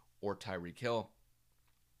Kelce or Tyreek Hill,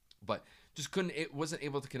 but just wasn't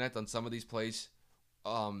able to connect on some of these plays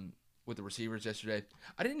with the receivers yesterday.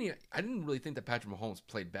 I didn't really think that Patrick Mahomes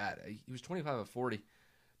played bad. He was 25 of 40,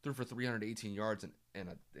 threw for 318 yards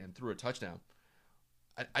and threw a touchdown.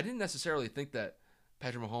 I didn't necessarily think that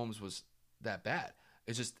Patrick Mahomes was that bad.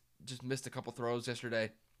 It just missed a couple throws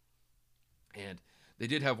yesterday, and they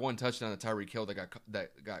did have one touchdown to Tyreek Hill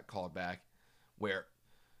that got called back, where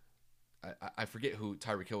I forget who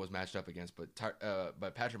Tyreek Hill was matched up against, but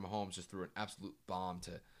Patrick Mahomes just threw an absolute bomb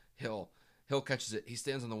to Hill. Hill catches it. He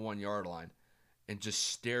stands on the 1-yard line and just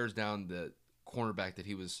stares down the cornerback that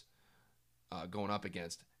he was going up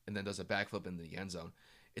against, and then does a backflip in the end zone.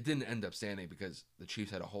 It didn't end up standing because the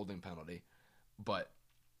Chiefs had a holding penalty, but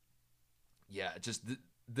yeah, just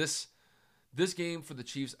this game for the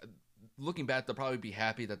Chiefs. Looking back, they'll probably be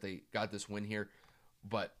happy that they got this win here,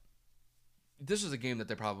 but this is a game that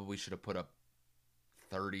they probably should have put up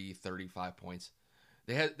 30, 35 points.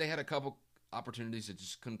 They had a couple opportunities that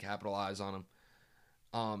just couldn't capitalize on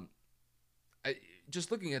them.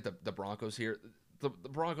 Just looking at the Broncos here, the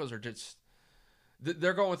Broncos are just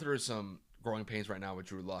they're going through some growing pains right now with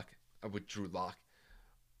Drew Lock.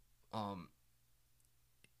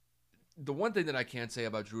 The one thing that I can say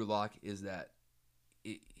about Drew Lock is that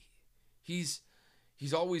he's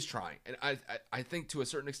always trying, and I think to a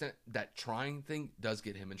certain extent that trying thing does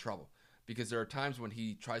get him in trouble, because there are times when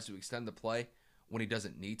he tries to extend the play when he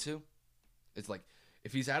doesn't need to. It's like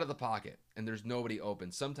if he's out of the pocket and there's nobody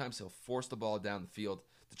open, sometimes he'll force the ball down the field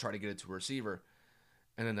to try to get it to a receiver,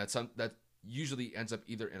 and then that usually ends up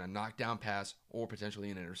either in a knockdown pass or potentially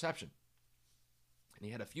an interception. And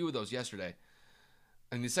he had a few of those yesterday.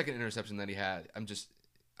 And the second interception that he had, I'm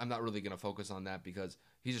not really going to focus on that because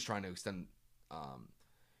he's just trying to extend.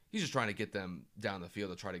 He's just trying to get them down the field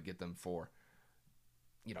to try to get them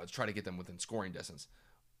to try to get them within scoring distance.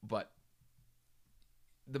 But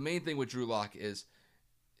the main thing with Drew Lock is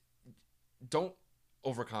don't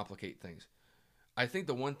overcomplicate things. I think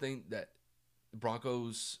the one thing that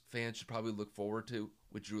Broncos fans should probably look forward to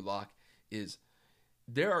with Drew Lock is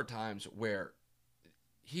there are times where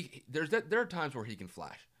there are times where he can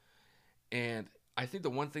flash. And I think the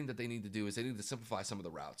one thing that they need to do is they need to simplify some of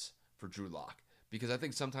the routes for Drew Lock, because I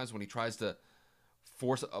think sometimes when he tries to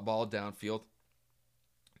force a ball downfield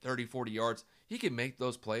 30, 40 yards, he can make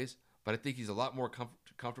those plays, but I think he's a lot more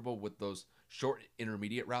comfortable with those short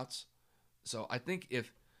intermediate routes. So I think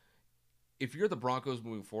if you're the Broncos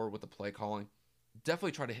moving forward with the play calling,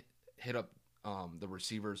 definitely try to hit up the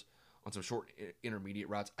receivers on some short intermediate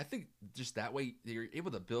routes. I think just that way you're able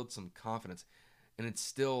to build some confidence and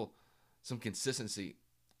instill some consistency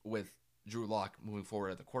with Drew Lock moving forward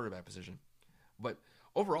at the quarterback position. But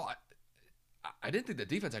overall, I didn't think the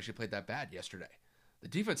defense actually played that bad yesterday. The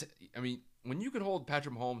defense, I mean, when you could hold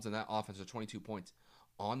Patrick Mahomes and that offense to 22 points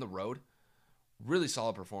on the road, really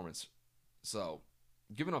solid performance. So,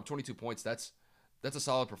 giving up 22 points, that's a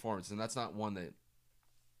solid performance, and that's not one that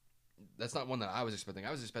I was expecting.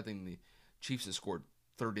 I was expecting the Chiefs to score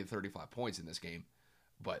 30 to 35 points in this game,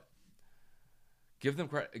 but give them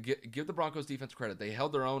credit. Give the Broncos defense credit. They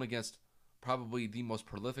held their own against probably the most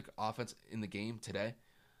prolific offense in the game today,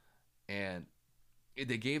 and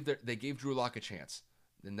they gave Drew Lock a chance,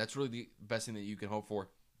 and that's really the best thing that you can hope for.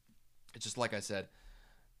 It's just like I said,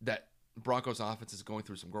 that Broncos offense is going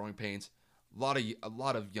through some growing pains. A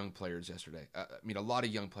lot of young players yesterday. A lot of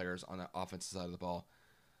young players on the offensive side of the ball,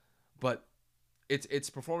 but it's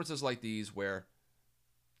performances like these where,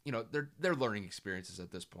 they're learning experiences at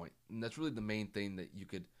this point, and that's really the main thing that you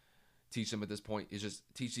could teach them at this point is just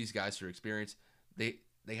teach these guys through experience. They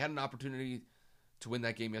had an opportunity to win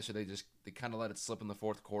that game yesterday. They kind of let it slip in the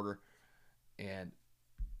fourth quarter, and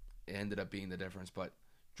it ended up being the difference. But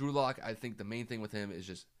Drew Lock, I think the main thing with him is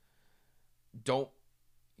just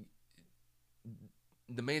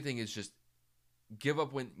the main thing is just give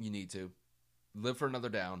up when you need to, live for another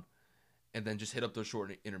down, and then just hit up those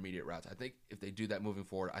short intermediate routes. I think if they do that moving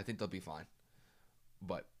forward, I think they'll be fine.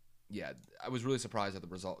 But yeah, I was really surprised at the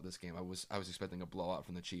result of this game. I was expecting a blowout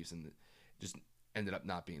from the Chiefs, and it just ended up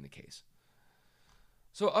not being the case.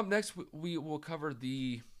 So up next, we will cover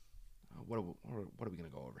the what are we going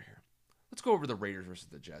to go over here? Let's go over the Raiders versus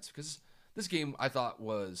the Jets, because this game I thought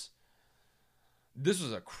was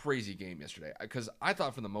a crazy game yesterday, because I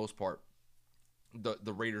thought for the most part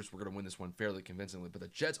the Raiders were going to win this one fairly convincingly, but the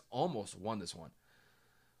Jets almost won this one.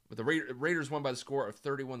 But the Raiders won by the score of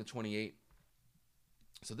 31-28.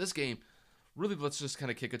 So this game, really, let's just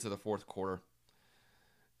kind of kick it to the fourth quarter.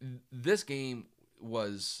 This game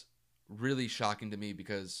was really shocking to me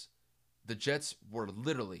because the Jets were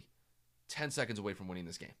literally 10 seconds away from winning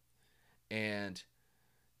this game. And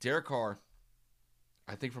Derek Carr,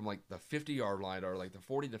 I think from like the 50-yard line or like the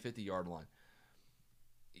 40 to 50-yard line,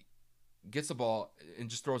 gets the ball and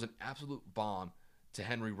just throws an absolute bomb to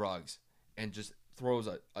Henry Ruggs and just throws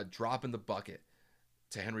a drop in the bucket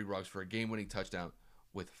to Henry Ruggs for a game-winning touchdown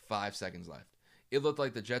with 5 seconds left. It looked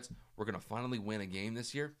like the Jets were going to finally win a game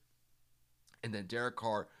this year. And then Derek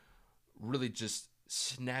Carr really just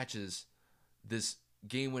snatches this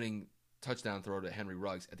game-winning touchdown throw to Henry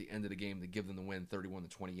Ruggs at the end of the game to give them the win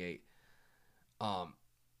 31-28.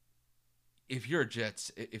 If you're a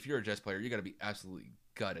Jets player, you got to be absolutely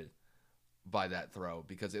gutted by that throw,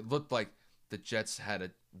 because it looked like the Jets had a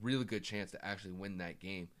really good chance to actually win that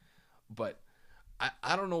game. But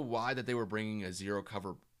I don't know why that they were bringing a zero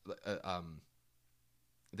cover.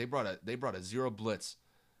 They brought a zero blitz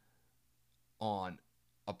on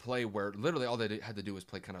a play where literally all they had to do was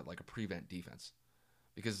play kind of like a prevent defense,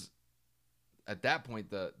 because at that point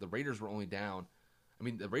the Raiders were only down.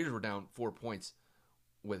 The Raiders were down 4 points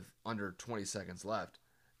with under 20 seconds left,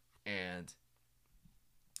 and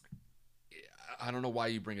I don't know why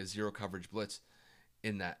you bring a zero coverage blitz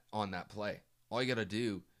on that play. All you got to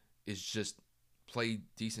do is just play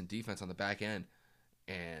decent defense on the back end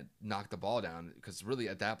and knock the ball down, because really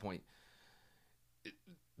at that point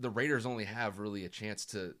the Raiders only have really a chance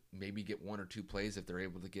to maybe get one or two plays if they're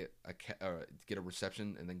able to get a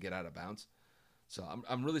reception and then get out of bounds. So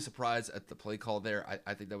I'm really surprised at the play call there.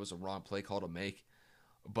 I think that was a wrong play call to make,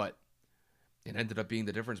 but it ended up being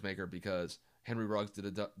the difference maker, because Henry Ruggs did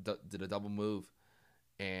a double move,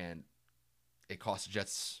 and it cost the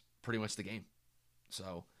Jets pretty much the game.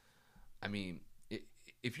 So,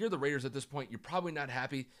 if you're the Raiders at this point, you're probably not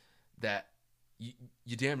happy that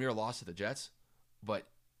you damn near lost to the Jets, but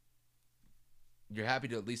you're happy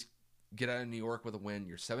to at least get out of New York with a win.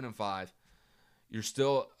 You're 7-5. You're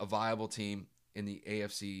still a viable team in the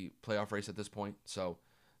AFC playoff race at this point, so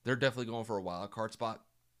they're definitely going for a wild card spot.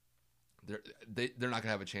 They're not going to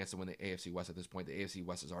have a chance to win the AFC West at this point. The AFC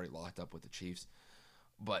West is already locked up with the Chiefs.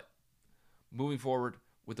 But moving forward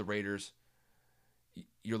with the Raiders,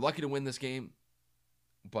 you're lucky to win this game,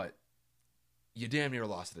 but you damn near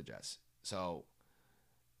lost to the Jets. So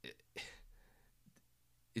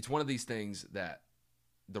it's one of these things that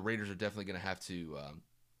the Raiders are definitely going to have to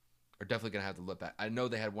look back. I know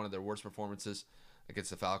they had one of their worst performances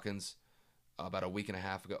against the Falcons about a week and a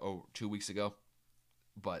half ago, or 2 weeks ago,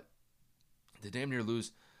 but to damn near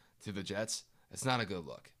lose to the Jets, it's not a good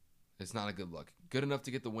look. It's not a good look. Good enough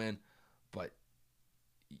to get the win, but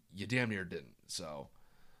you damn near didn't. So,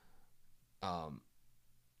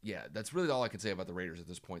 yeah, that's really all I can say about the Raiders at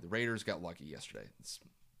this point. The Raiders got lucky yesterday. It's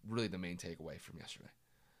really the main takeaway from yesterday.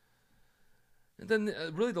 And then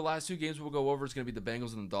really the last two games we'll go over is going to be the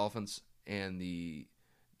Bengals and the Dolphins, and the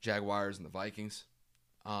Jaguars and the Vikings.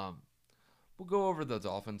 We'll go over the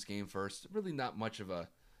Dolphins game first. Really not much of a.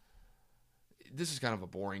 This is kind of a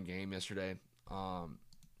boring game yesterday.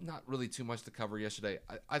 Not really too much to cover yesterday.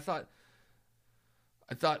 I thought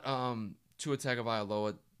Tua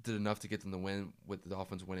Tagovailoa did enough to get them the win with the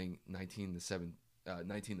Dolphins winning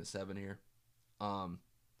 19-7 here.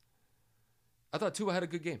 I thought Tua had a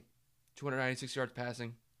good game. 296 yards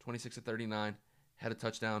passing, 26-39, had a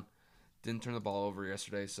touchdown, didn't turn the ball over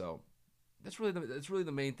yesterday. So that's really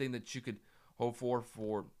the main thing that you could hope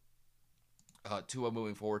for Tua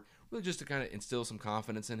moving forward. Really just to kind of instill some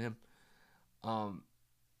confidence in him.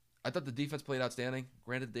 I thought the defense played outstanding.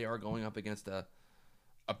 Granted, they are going up against a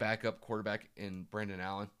backup quarterback in Brandon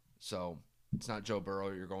Allen, so it's not Joe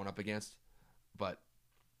Burrow you're going up against. But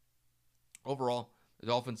overall, the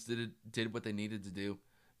Dolphins did what they needed to do.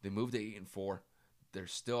 They moved to 8-4. They're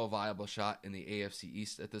still a viable shot in the AFC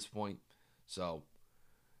East at this point. So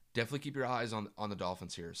definitely keep your eyes on the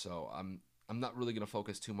Dolphins here. So I'm not really going to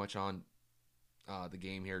focus too much on the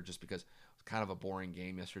game here just because it was kind of a boring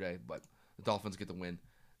game yesterday. But the Dolphins get the win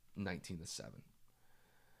 19-7.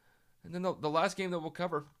 And then the last game that we'll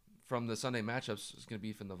cover from the Sunday matchups is going to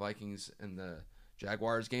be from the Vikings and the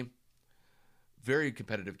Jaguars game. Very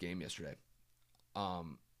competitive game yesterday.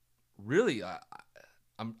 Really,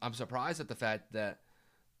 I'm surprised at the fact that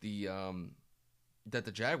the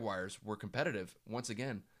Jaguars were competitive once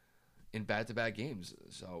again in back-to-back games.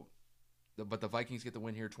 So, but the Vikings get the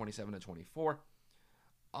win here, 27-24.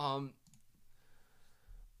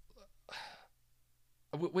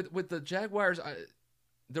 With the Jaguars,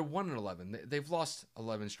 they're 1-11. They've lost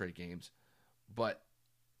 11 straight games, but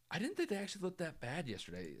I didn't think they actually looked that bad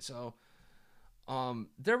yesterday. So,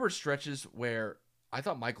 there were stretches where I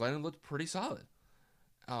thought Mike Glennon looked pretty solid.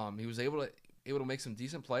 He was able to make some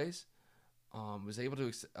decent plays. Was able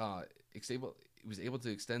to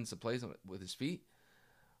extend some plays with his feet.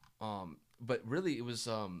 But really, it was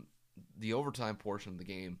the overtime portion of the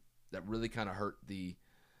game that really kind of hurt the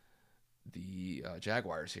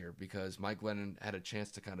Jaguars here because Mike Glennon had a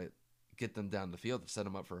chance to kind of get them down the field to set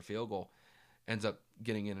them up for a field goal. Ends up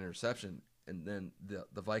getting an interception, and then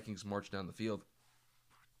the Vikings march down the field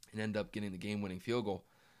and end up getting the game-winning field goal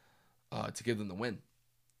to give them the win.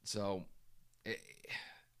 So,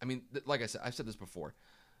 like I said, I've said this before.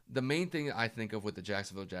 The main thing I think of with the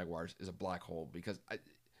Jacksonville Jaguars is a black hole because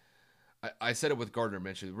I said it with Gardner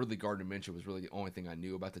Minshew. Really, Gardner Minshew was really the only thing I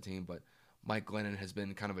knew about the team, but Mike Glennon has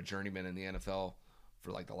been kind of a journeyman in the NFL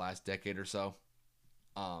for like the last decade or so.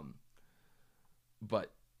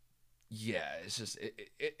 But yeah, it's just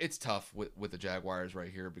it's tough with the Jaguars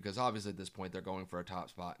right here because obviously at this point they're going for a top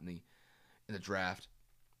spot in the draft.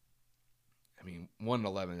 I mean,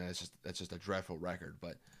 1-11, that's just a dreadful record,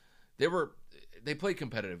 but they played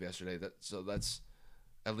competitive yesterday. So that's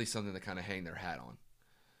at least something to kind of hang their hat on.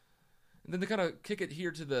 And then to kind of kick it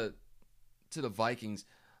here to the Vikings.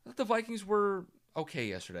 I thought the Vikings were okay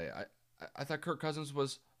yesterday. I thought Kirk Cousins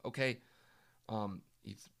was okay.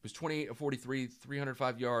 He was 28-43,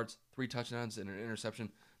 305 yards, 3 touchdowns, and an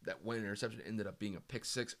interception. That one interception ended up being a pick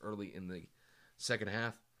six early in the second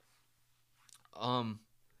half.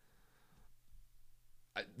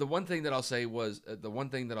 The one thing that I'll say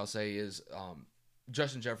is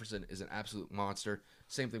Justin Jefferson is an absolute monster.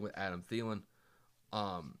 Same thing with Adam Thielen.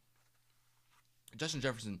 Justin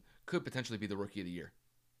Jefferson could potentially be the rookie of the year.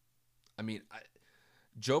 I mean,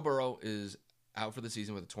 Joe Burrow is out for the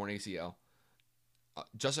season with a torn ACL.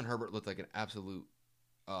 Justin Herbert looked like an absolute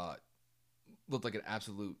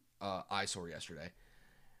eyesore yesterday.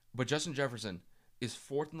 But Justin Jefferson is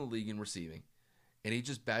 4th in the league in receiving, and he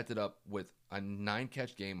just backed it up with a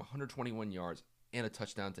 9-catch game, 121 yards, and a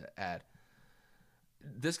touchdown to add.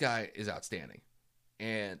 This guy is outstanding,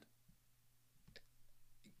 and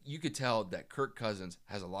you could tell that Kirk Cousins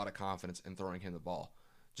has a lot of confidence in throwing him the ball,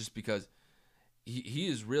 just because he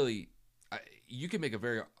is really. You can make a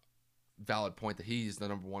very valid point that he's the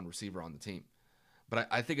number one receiver on the team, but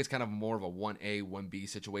I think it's kind of more of a 1A, 1B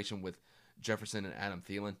situation with Jefferson and Adam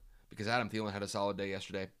Thielen, because Adam Thielen had a solid day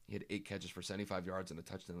yesterday. He had 8 catches for 75 yards and a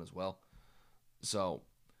touchdown as well. So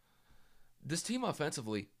this team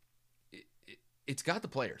offensively, it's got the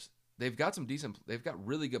players. They've got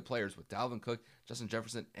really good players with Dalvin Cook, Justin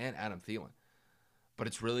Jefferson, and Adam Thielen. But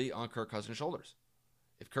it's really on Kirk Cousins' shoulders.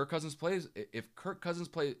 If Kirk Cousins plays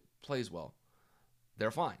well, they're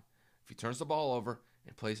fine. If he turns the ball over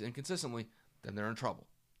and plays inconsistently, then they're in trouble.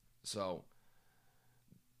 So,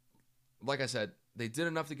 like I said, they did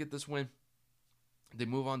enough to get this win. They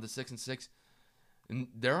move on to 6-6, and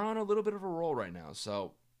they're on a little bit of a roll right now.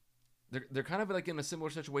 So they're kind of like in a similar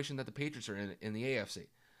situation that the Patriots are in the AFC.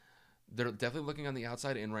 They're definitely looking on the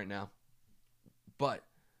outside in right now, but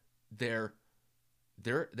they're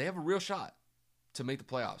they have a real shot to make the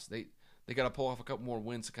playoffs. They got to pull off a couple more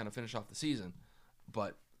wins to kind of finish off the season,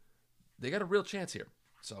 but they got a real chance here.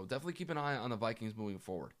 So definitely keep an eye on the Vikings moving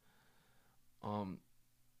forward.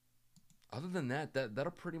 Other than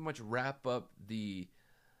that'll pretty much wrap up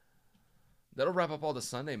all the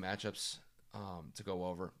Sunday matchups to go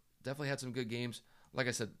over. Definitely had some good games. Like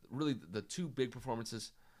I said, really the two big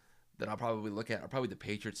performances that I'll probably look at are probably the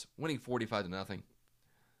Patriots winning 45-0.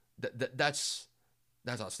 That's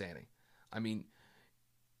outstanding. I mean,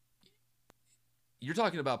 you're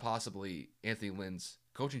talking about possibly Anthony Lynn's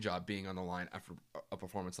coaching job being on the line after a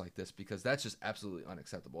performance like this, because that's just absolutely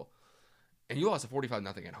unacceptable. And you lost a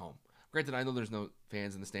 45-0 at home. Granted, I know there's no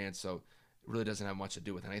fans in the stands, so it really doesn't have much to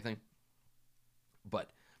do with anything.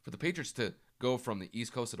 But for the Patriots to go from the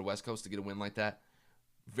East Coast to the West Coast to get a win like that,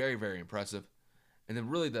 very, very impressive. And then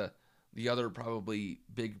really the other probably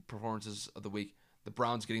big performances of the week, the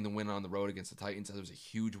Browns getting the win on the road against the Titans. That was a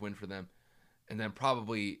huge win for them. And then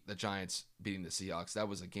probably the Giants beating the Seahawks. That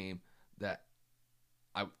was a game that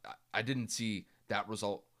I didn't see that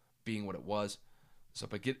result being what it was. So,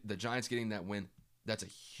 but the Giants getting that win, that's a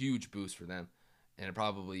huge boost for them. And it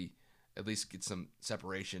probably at least gets some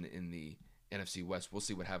separation in the NFC West. We'll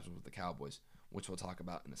see what happens with the Cowboys, which we'll talk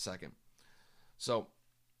about in a second. So,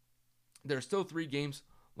 there are still 3 games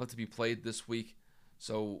left to be played this week.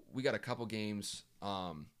 So, we got a couple games.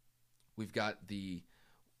 We've got the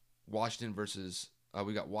Washington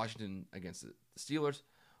against the Steelers.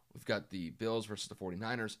 We've got the Bills versus the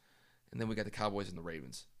 49ers. And then we got the Cowboys and the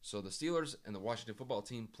Ravens. So the Steelers and the Washington football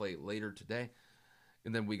team play later today.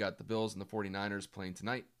 And then we got the Bills and the 49ers playing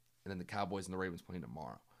tonight. And then the Cowboys and the Ravens playing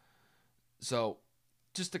tomorrow. So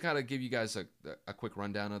just to kind of give you guys a quick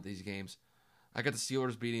rundown of these games, I got the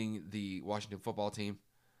Steelers beating the Washington football team.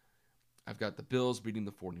 I've got the Bills beating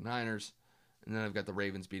the 49ers. And then I've got the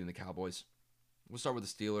Ravens beating the Cowboys. We'll start with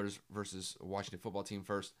the Steelers versus Washington football team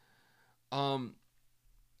first.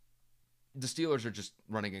 The Steelers are just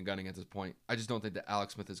running and gunning at this point. I just don't think that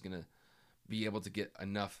Alex Smith is going to be able to get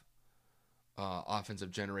enough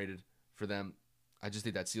offensive generated for them. I just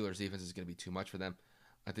think that Steelers defense is going to be too much for them.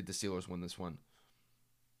 I think the Steelers win this one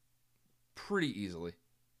pretty easily.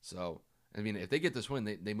 So, I mean, if they get this win,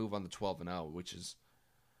 they move on to 12-0,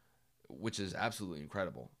 which is absolutely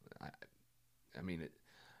incredible. I mean,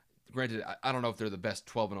 granted, I don't know if they're the best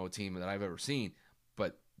 12-0 team that I've ever seen,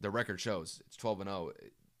 but the record shows it's 12-0.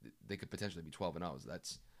 They could potentially be 12-0.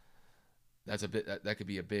 That could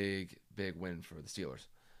be a big win for the Steelers.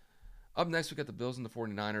 Up next, we got the Bills and the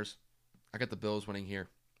 49ers. I got the Bills winning here.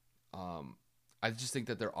 I just think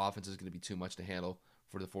that their offense is going to be too much to handle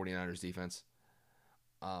for the 49ers defense.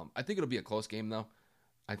 I think it'll be a close game, though.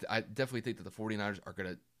 I definitely think that the 49ers are going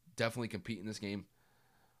to definitely compete in this game.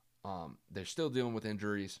 They're still dealing with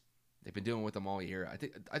injuries. They've been dealing with them all year. I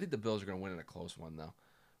think the Bills are going to win in a close one, though.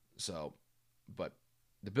 So, but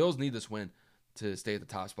the Bills need this win to stay at the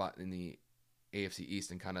top spot in the AFC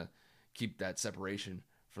East and kind of keep that separation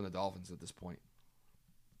from the Dolphins at this point.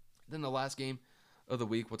 Then the last game of the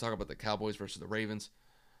week, we'll talk about the Cowboys versus the Ravens.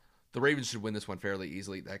 The Ravens should win this one fairly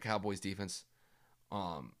easily. That Cowboys defense,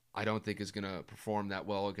 I don't think is going to perform that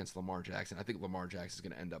well against Lamar Jackson. I think Lamar Jackson is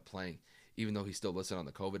going to end up playing, even though he's still listed on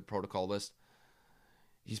the COVID protocol list.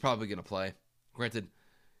 He's probably going to play. Granted,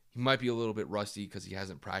 he might be a little bit rusty because he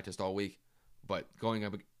hasn't practiced all week. But going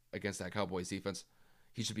up against that Cowboys defense,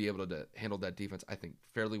 he should be able to handle that defense, I think,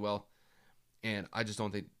 fairly well. And I just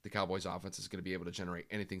don't think the Cowboys offense is going to be able to generate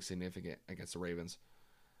anything significant against the Ravens.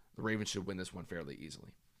 The Ravens should win this one fairly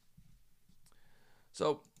easily.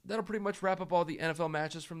 So that'll pretty much wrap up all the NFL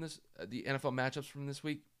matches from this, the NFL matchups from this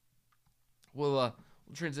week. We'll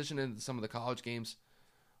transition into some of the college games.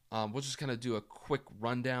 We'll just kind of do a quick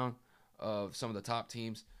rundown of some of the top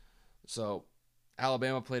teams. So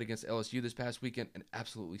Alabama played against LSU this past weekend and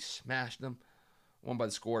absolutely smashed them. Won by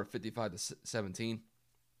the score of 55-17.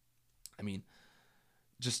 I mean,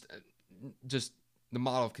 just the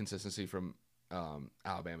model of consistency from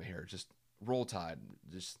Alabama here. Just roll tide.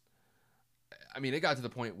 It got to the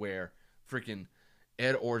point where freaking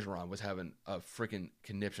Ed Orgeron was having a freaking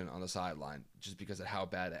conniption on the sideline just because of how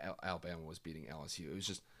bad Alabama was beating LSU. It was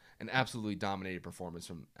just an absolutely dominated performance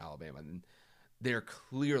from Alabama. And they're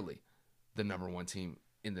clearly the number one team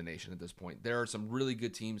in the nation at this point. There are some really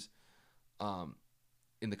good teams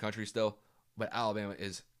in the country still, but Alabama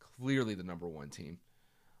is clearly the number one team.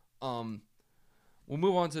 We'll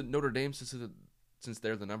move on to Notre Dame since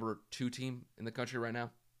they're the number 2 team in the country right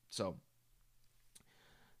now. So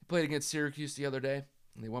they played against Syracuse the other day,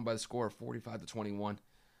 and they won by the score of 45-21.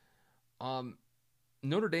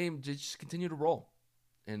 Notre Dame just continued to roll,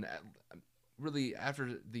 and really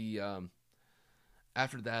after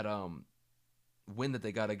that win that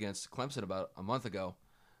they got against Clemson about a month ago,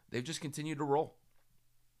 they've just continued to roll.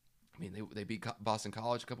 I mean, they beat Boston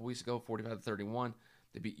College a couple weeks ago, 45-31.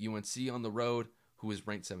 They beat UNC on the road, who was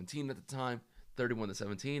ranked 17 at the time,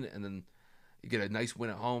 31-17, and then you get a nice win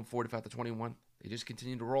at home, 45-21. They just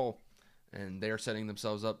continue to roll, and they are setting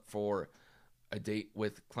themselves up for a date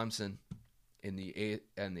with Clemson in the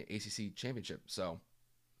ACC championship. So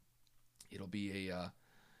it'll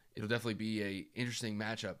definitely be a interesting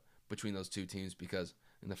matchup between those two teams, because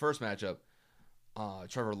in the first matchup,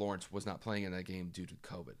 Trevor Lawrence was not playing in that game due to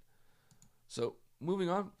COVID. So moving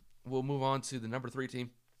on, we'll move on to the number 3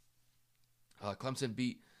 team. Clemson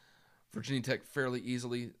beat Virginia Tech fairly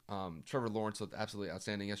easily. Trevor Lawrence looked absolutely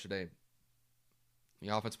outstanding yesterday. The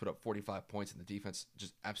offense put up 45 points, and the defense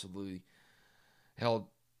just absolutely held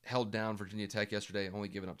down Virginia Tech yesterday, only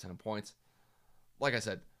giving up 10 points. Like I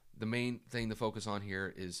said, the main thing to focus on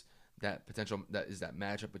here is that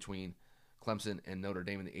matchup between Clemson and Notre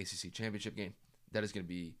Dame in the ACC championship game. That is going to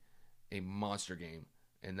be a monster game,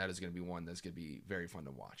 and that is going to be one that's going to be very fun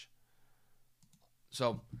to watch.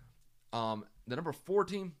 So, the number 4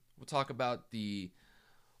 team, we'll talk about the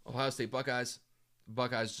Ohio State Buckeyes.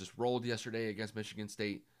 Buckeyes just rolled yesterday against Michigan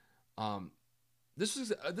State. This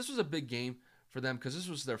was a big game for them, because this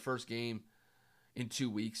was their first game in 2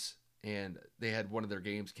 weeks, and they had one of their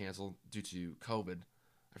games canceled due to COVID.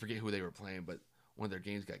 I forget who they were playing, but one of their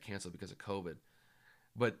games got canceled because of COVID.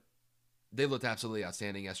 But they looked absolutely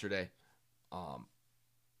outstanding yesterday,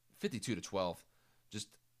 52-12.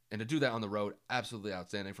 And to do that on the road, absolutely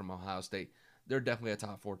outstanding from Ohio State. They're definitely a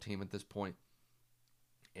top 4 team at this point,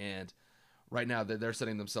 and right now they're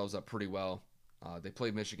setting themselves up pretty well. They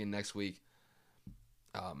play Michigan next week.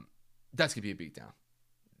 That's gonna be a beatdown.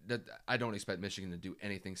 I don't expect Michigan to do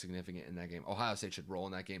anything significant in that game. Ohio State should roll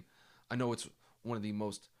in that game. I know it's one of the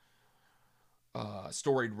most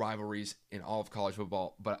storied rivalries in all of college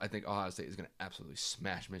football, but I think Ohio State is going to absolutely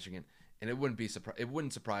smash Michigan, and it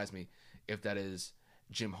wouldn't surprise me if that is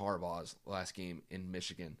Jim Harbaugh's last game in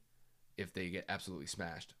Michigan, if they get absolutely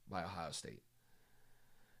smashed by Ohio State.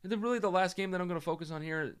 And then really the last game that I'm going to focus on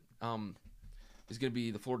here is going to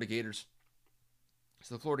be the Florida Gators.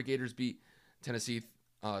 So the Florida Gators beat Tennessee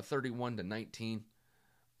 31-19.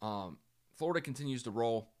 Florida continues to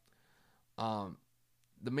roll.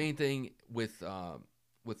 The main thing with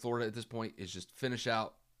Florida at this point is just finish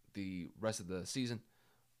out the rest of the season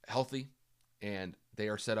healthy, and they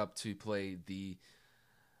are set up to play the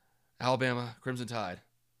Alabama Crimson Tide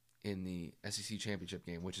in the SEC championship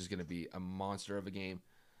game, which is going to be a monster of a game.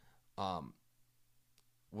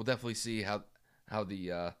 We'll definitely see how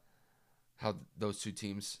those two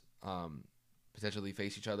teams potentially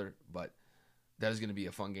face each other, but that is going to be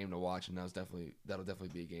a fun game to watch, and that'll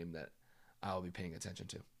definitely be a game that I'll be paying attention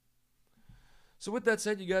to. So with that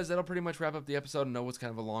said, you guys, that'll pretty much wrap up the episode. I know it's kind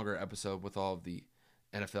of a longer episode with all of the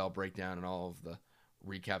NFL breakdown and all of the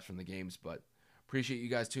recaps from the games, but appreciate you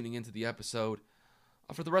guys tuning into the episode.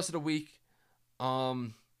 For the rest of the week, we're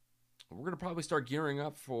going to probably start gearing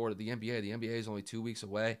up for the NBA. The NBA is only 2 weeks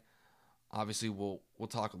away. Obviously, we'll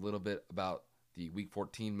talk a little bit about the Week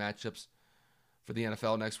 14 matchups for the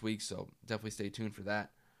NFL next week, so definitely stay tuned for that.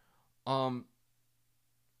 We'll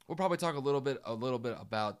probably talk a little bit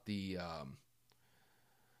about the.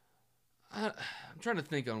 I'm trying to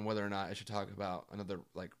think on whether or not I should talk about another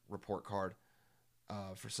report card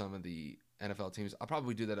for some of the NFL teams. I'll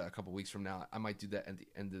probably do that a couple weeks from now. I might do that at the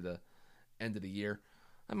end of the year.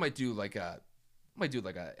 I might do like a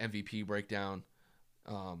MVP breakdown.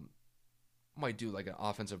 Might do like an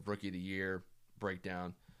offensive rookie of the year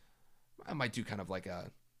breakdown. I might do kind of like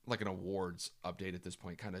an awards update at this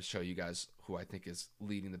point, kind of show you guys who I think is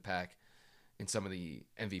leading the pack in some of the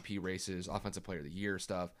MVP races, offensive player of the year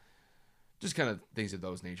stuff, just kind of things of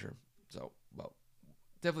those nature. So, well,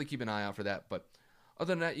 definitely keep an eye out for that. But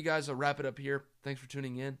other than that, you guys, I'll wrap it up here. Thanks for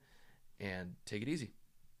tuning in, and take it easy.